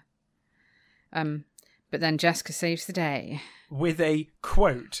yeah. But then Jessica saves the day. With a,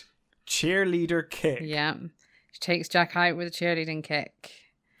 quote, cheerleader kick. Yeah. She takes Jack out with a cheerleading kick.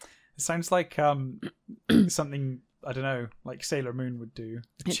 It sounds like something, I don't know, like Sailor Moon would do.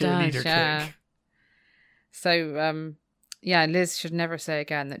 Cheerleader kick. So, Liz should never say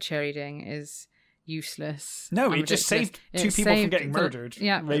again that cheerleading is useless. No, it just saved two people from getting murdered.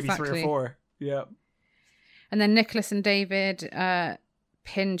 Yeah, maybe exactly. 3 or 4. Yeah. And then Nicholas and David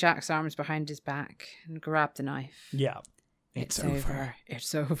pin Jack's arms behind his back and grab the knife. Yeah. It's over.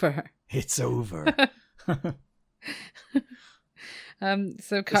 It's over. It's over.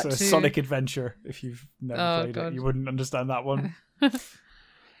 So cut it's a to Sonic Adventure. If you've never played it, you wouldn't understand that one.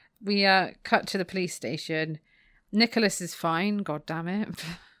 We cut to the police station. Nicholas is fine. God damn it.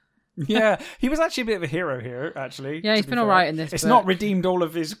 Yeah, he was actually a bit of a hero here, actually. Yeah, he's been all right in this It's book. not redeemed all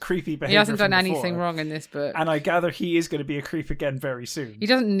of his creepy behaviour. He hasn't done from anything before. wrong in this book. And I gather he is going to be a creep again very soon. He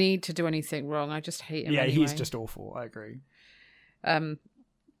doesn't need to do anything wrong. I just hate him anyway. He's just awful. I agree. And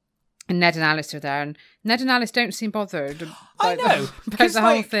Ned and Alice are there, and Ned and Alice don't seem bothered I know. about the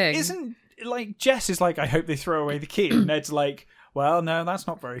whole thing. Isn't, like, Jess is like, I hope they throw away the key. And Ned's like, well, no, that's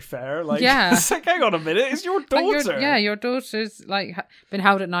not very fair. Like, yeah. It's like, hang on a minute, it's your daughter. Your daughter's like been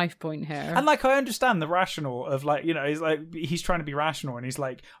held at knife point here. And like, I understand the rational of like, you know, he's trying to be rational, and he's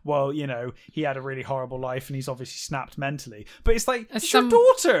like, well, you know, he had a really horrible life, and he's obviously snapped mentally. But it's like, it's your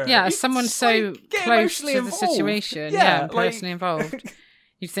daughter. Yeah, as someone so close to the situation, and personally involved.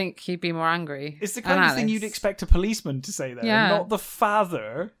 You'd think he'd be more angry. It's the kind of thing you'd expect a policeman to say there, not the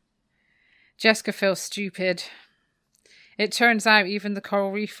father. Jessica feels stupid. It turns out even the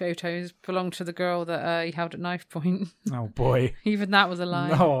coral reef photos belong to the girl that he held at knife point. Oh boy. Even that was a lie.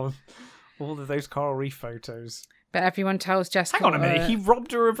 No, all of those coral reef photos. But everyone tells Jessica... Hang on a minute, he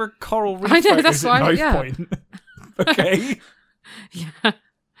robbed her of her coral reef photos at knife point. Okay. Yeah.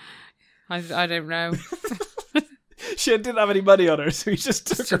 I don't know. She didn't have any money on her, so he just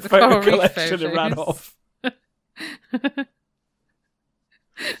took her photo collection and ran off.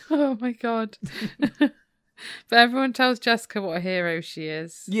 Oh my god. But everyone tells Jessica what a hero she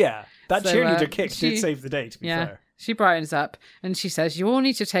is. Yeah, that cheerleader kick did save the day, to be fair. She brightens up and she says, you all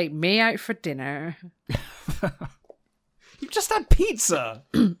need to take me out for dinner. You just had pizza.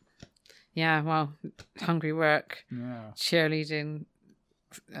 Yeah, well, hungry work. Yeah. Cheerleading.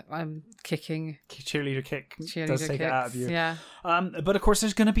 Kicking. Cheerleader kick does take kicks, it out of you. Yeah. But of course,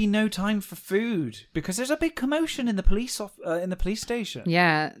 there's going to be no time for food because there's a big commotion in the police station.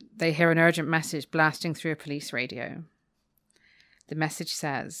 Yeah, they hear an urgent message blasting through a police radio. The message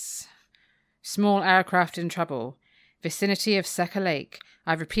says, "Small aircraft in trouble. Vicinity of Seca Lake.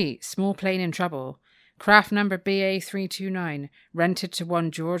 I repeat, small plane in trouble. Craft number BA329, rented to one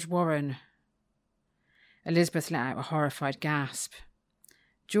George Warren." Elizabeth let out a horrified gasp.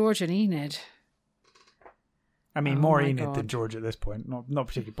 George and Enid. I mean, more Enid than George at this point. Not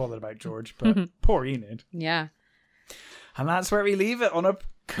particularly bothered about George, but poor Enid. Yeah. And that's where we leave it on a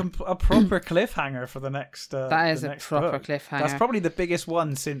proper cliffhanger for the next. That is a proper cliffhanger. That's probably the biggest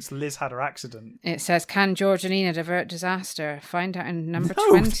one since Liz had her accident. It says, "Can George and Enid avert disaster? Find out in number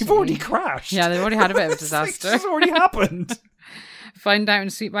 20. They've already crashed. Yeah, they've already had a bit of a disaster. It's already happened. Find out in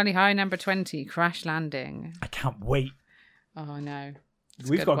Sweet Valley High, number 20. Crash landing. I can't wait. Oh no.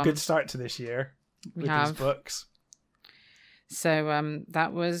 We've got a good start to this year with these books. So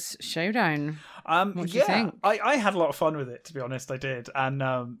that was Showdown. What do you think? I had a lot of fun with it, to be honest. I did, and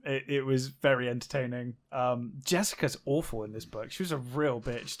it was very entertaining. Jessica's awful in this book. She was a real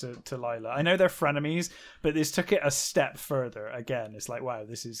bitch to Lila. I know they're frenemies, but this took it a step further. Again, it's like, wow,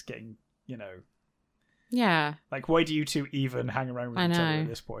 this is getting, yeah. Like, why do you two even hang around with each other at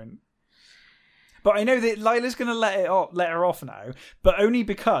this point? But I know that Lila's going to let her off now, but only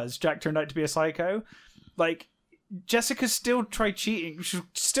because Jack turned out to be a psycho. Like, Jessica still tried cheating. She's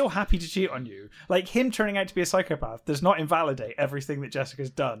still happy to cheat on you. Like, him turning out to be a psychopath does not invalidate everything that Jessica's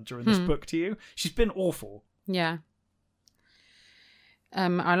done during this book to you. She's been awful. Yeah.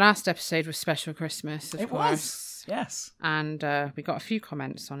 Our last episode was Special Christmas, of course. Was. Yes. And we got a few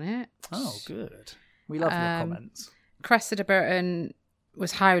comments on it. Oh, good. We love your comments. Cressida Burton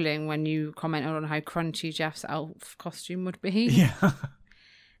was howling when you commented on how crunchy Jeff's elf costume would be. Yeah.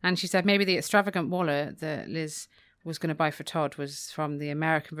 And she said maybe the extravagant wallet that Liz was going to buy for Todd was from the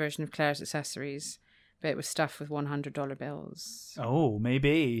American version of Claire's accessories, but it was stuffed with $100 bills. Oh,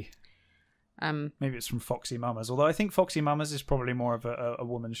 maybe. Maybe it's from Foxy Mama's, although I think Foxy Mama's is probably more of a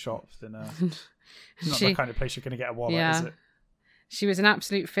woman's shop than not the kind of place you're going to get a wallet, is it? She was in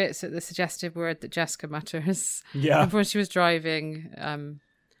absolute fits at the suggestive word that Jessica mutters. Yeah. And when she was driving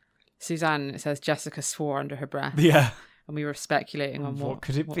Suzanne, it says Jessica swore under her breath. Yeah. And we were speculating on what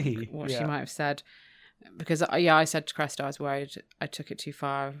could it be? What she might have said. Because, I said to Cresta I was worried I took it too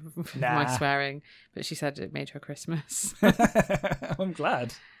far with my swearing. But she said it made her Christmas. I'm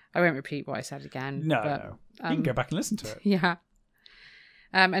glad. I won't repeat what I said again. No. You can go back and listen to it. Yeah.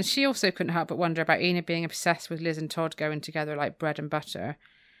 And she also couldn't help but wonder about Enid being obsessed with Liz and Todd going together like bread and butter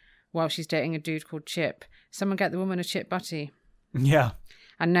while she's dating a dude called Chip. Someone get the woman a Chip Butty. Yeah.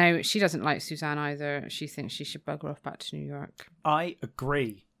 And no, she doesn't like Suzanne either. She thinks she should bugger off back to New York. I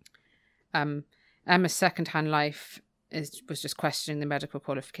agree. Emma's second-hand life was just questioning the medical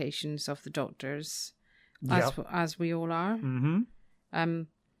qualifications of the doctors, as we all are. Mm-hmm.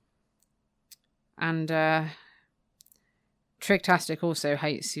 And Trigtastic also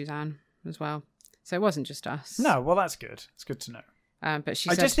hates Suzanne as well. So it wasn't just us. No, well, that's good. It's good to know. But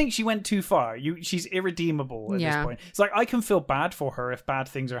I just think she went too far. She's irredeemable at this point. It's like, I can feel bad for her if bad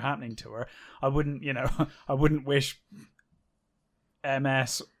things are happening to her. I wouldn't wish MS/mono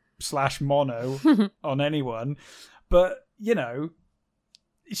on anyone. But,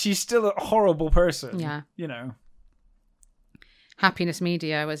 she's still a horrible person. Yeah. Happiness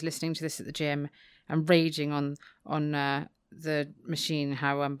Media was listening to this at the gym and raging on the machine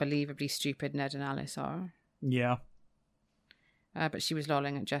how unbelievably stupid Ned and Alice are. Yeah. But she was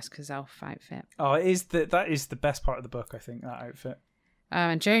lolling at Jessica's elf outfit. Oh, that is the best part of the book, I think, that outfit.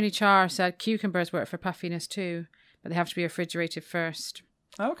 And Joni Char said cucumbers work for puffiness too, but they have to be refrigerated first.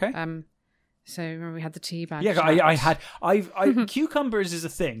 Okay. So remember we had the tea bag. Yeah, cucumbers is a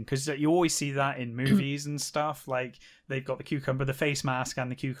thing because you always see that in movies and stuff. Like they've got the cucumber, the face mask,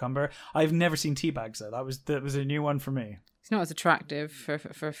 and the cucumber. I've never seen tea bags though. That was a new one for me. It's not as attractive for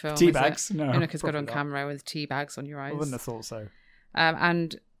a film. Tea bags, no. Monica's got on camera with tea bags on your eyes. I wouldn't have thought so.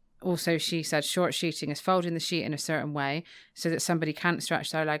 And also she said short sheeting is folding the sheet in a certain way so that somebody can't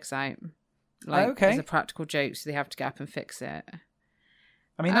stretch their legs out. As a practical joke, so they have to get up and fix it.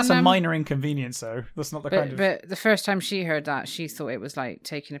 I mean, that's a minor inconvenience, though. That's not the kind of... But the first time she heard that, she thought it was like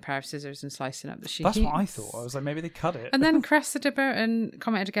taking a pair of scissors and slicing up the sheet. That's what I thought. I was like, maybe they cut it. And then Cressida Burton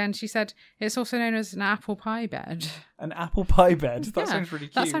commented again. She said, it's also known as an apple pie bed. An apple pie bed? That sounds really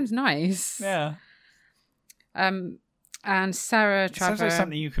cute. That sounds nice. Yeah. And Sarah Trevor... Sounds like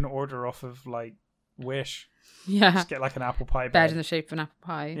something you can order off of, like, Wish. Yeah. Just get, like, an apple pie bed in the shape of an apple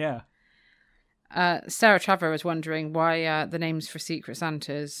pie. Yeah. Sarah Trevor was wondering why the names for Secret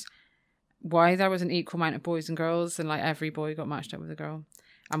Santas, why there was an equal amount of boys and girls and like every boy got matched up with a girl,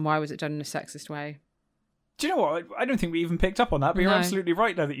 and why was it done in a sexist way. Do you know what? I don't think we even picked up on that, but you're absolutely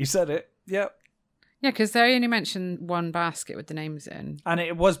right now that you said it. Yep. Yeah, because they only mentioned one basket with the names in. And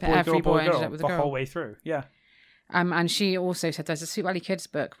it was boy, girl, boy, girl with the whole way through. Yeah. And she also said there's a Sweet Valley Kids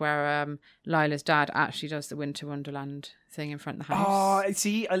book where Lila's dad actually does the Winter Wonderland thing in front of the house. Oh,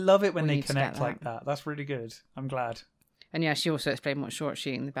 see, I love it when they connect like that. That's really good. I'm glad. And yeah, she also explained what short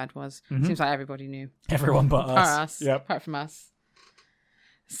sheeting the bed was. Mm-hmm. Seems like everybody knew. Everyone but us. Yep. Apart from us.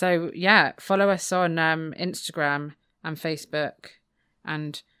 So yeah, follow us on Instagram and Facebook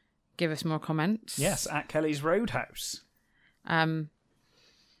and give us more comments. Yes, at Kelly's Roadhouse. And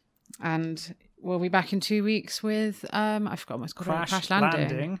we'll be back in 2 weeks with I forgot what's called Crash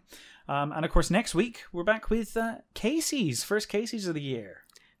Landing. And of course next week we're back with Casey's first Casey's of the year.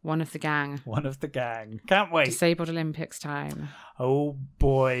 One of the gang. Can't wait. Disabled Olympics time. Oh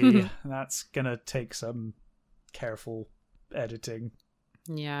boy, that's gonna take some careful editing.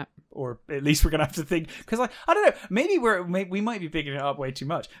 Yeah. Or at least we're gonna have to think, because I don't know, maybe we might be bigging it up way too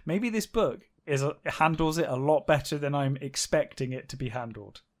much. Maybe this book handles it a lot better than I'm expecting it to be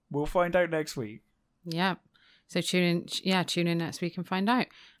handled. We'll find out next week. Yeah. So tune in next week and find out.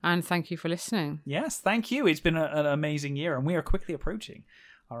 And thank you for listening. Yes, thank you. It's been an amazing year, and we are quickly approaching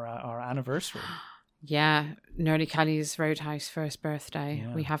our anniversary. Yeah, Nerdy Kelly's Roadhouse first birthday.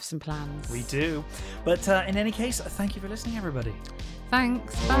 Yeah. We have some plans. We do. But in any case, thank you for listening, everybody.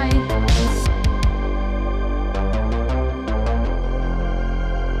 Thanks. Bye.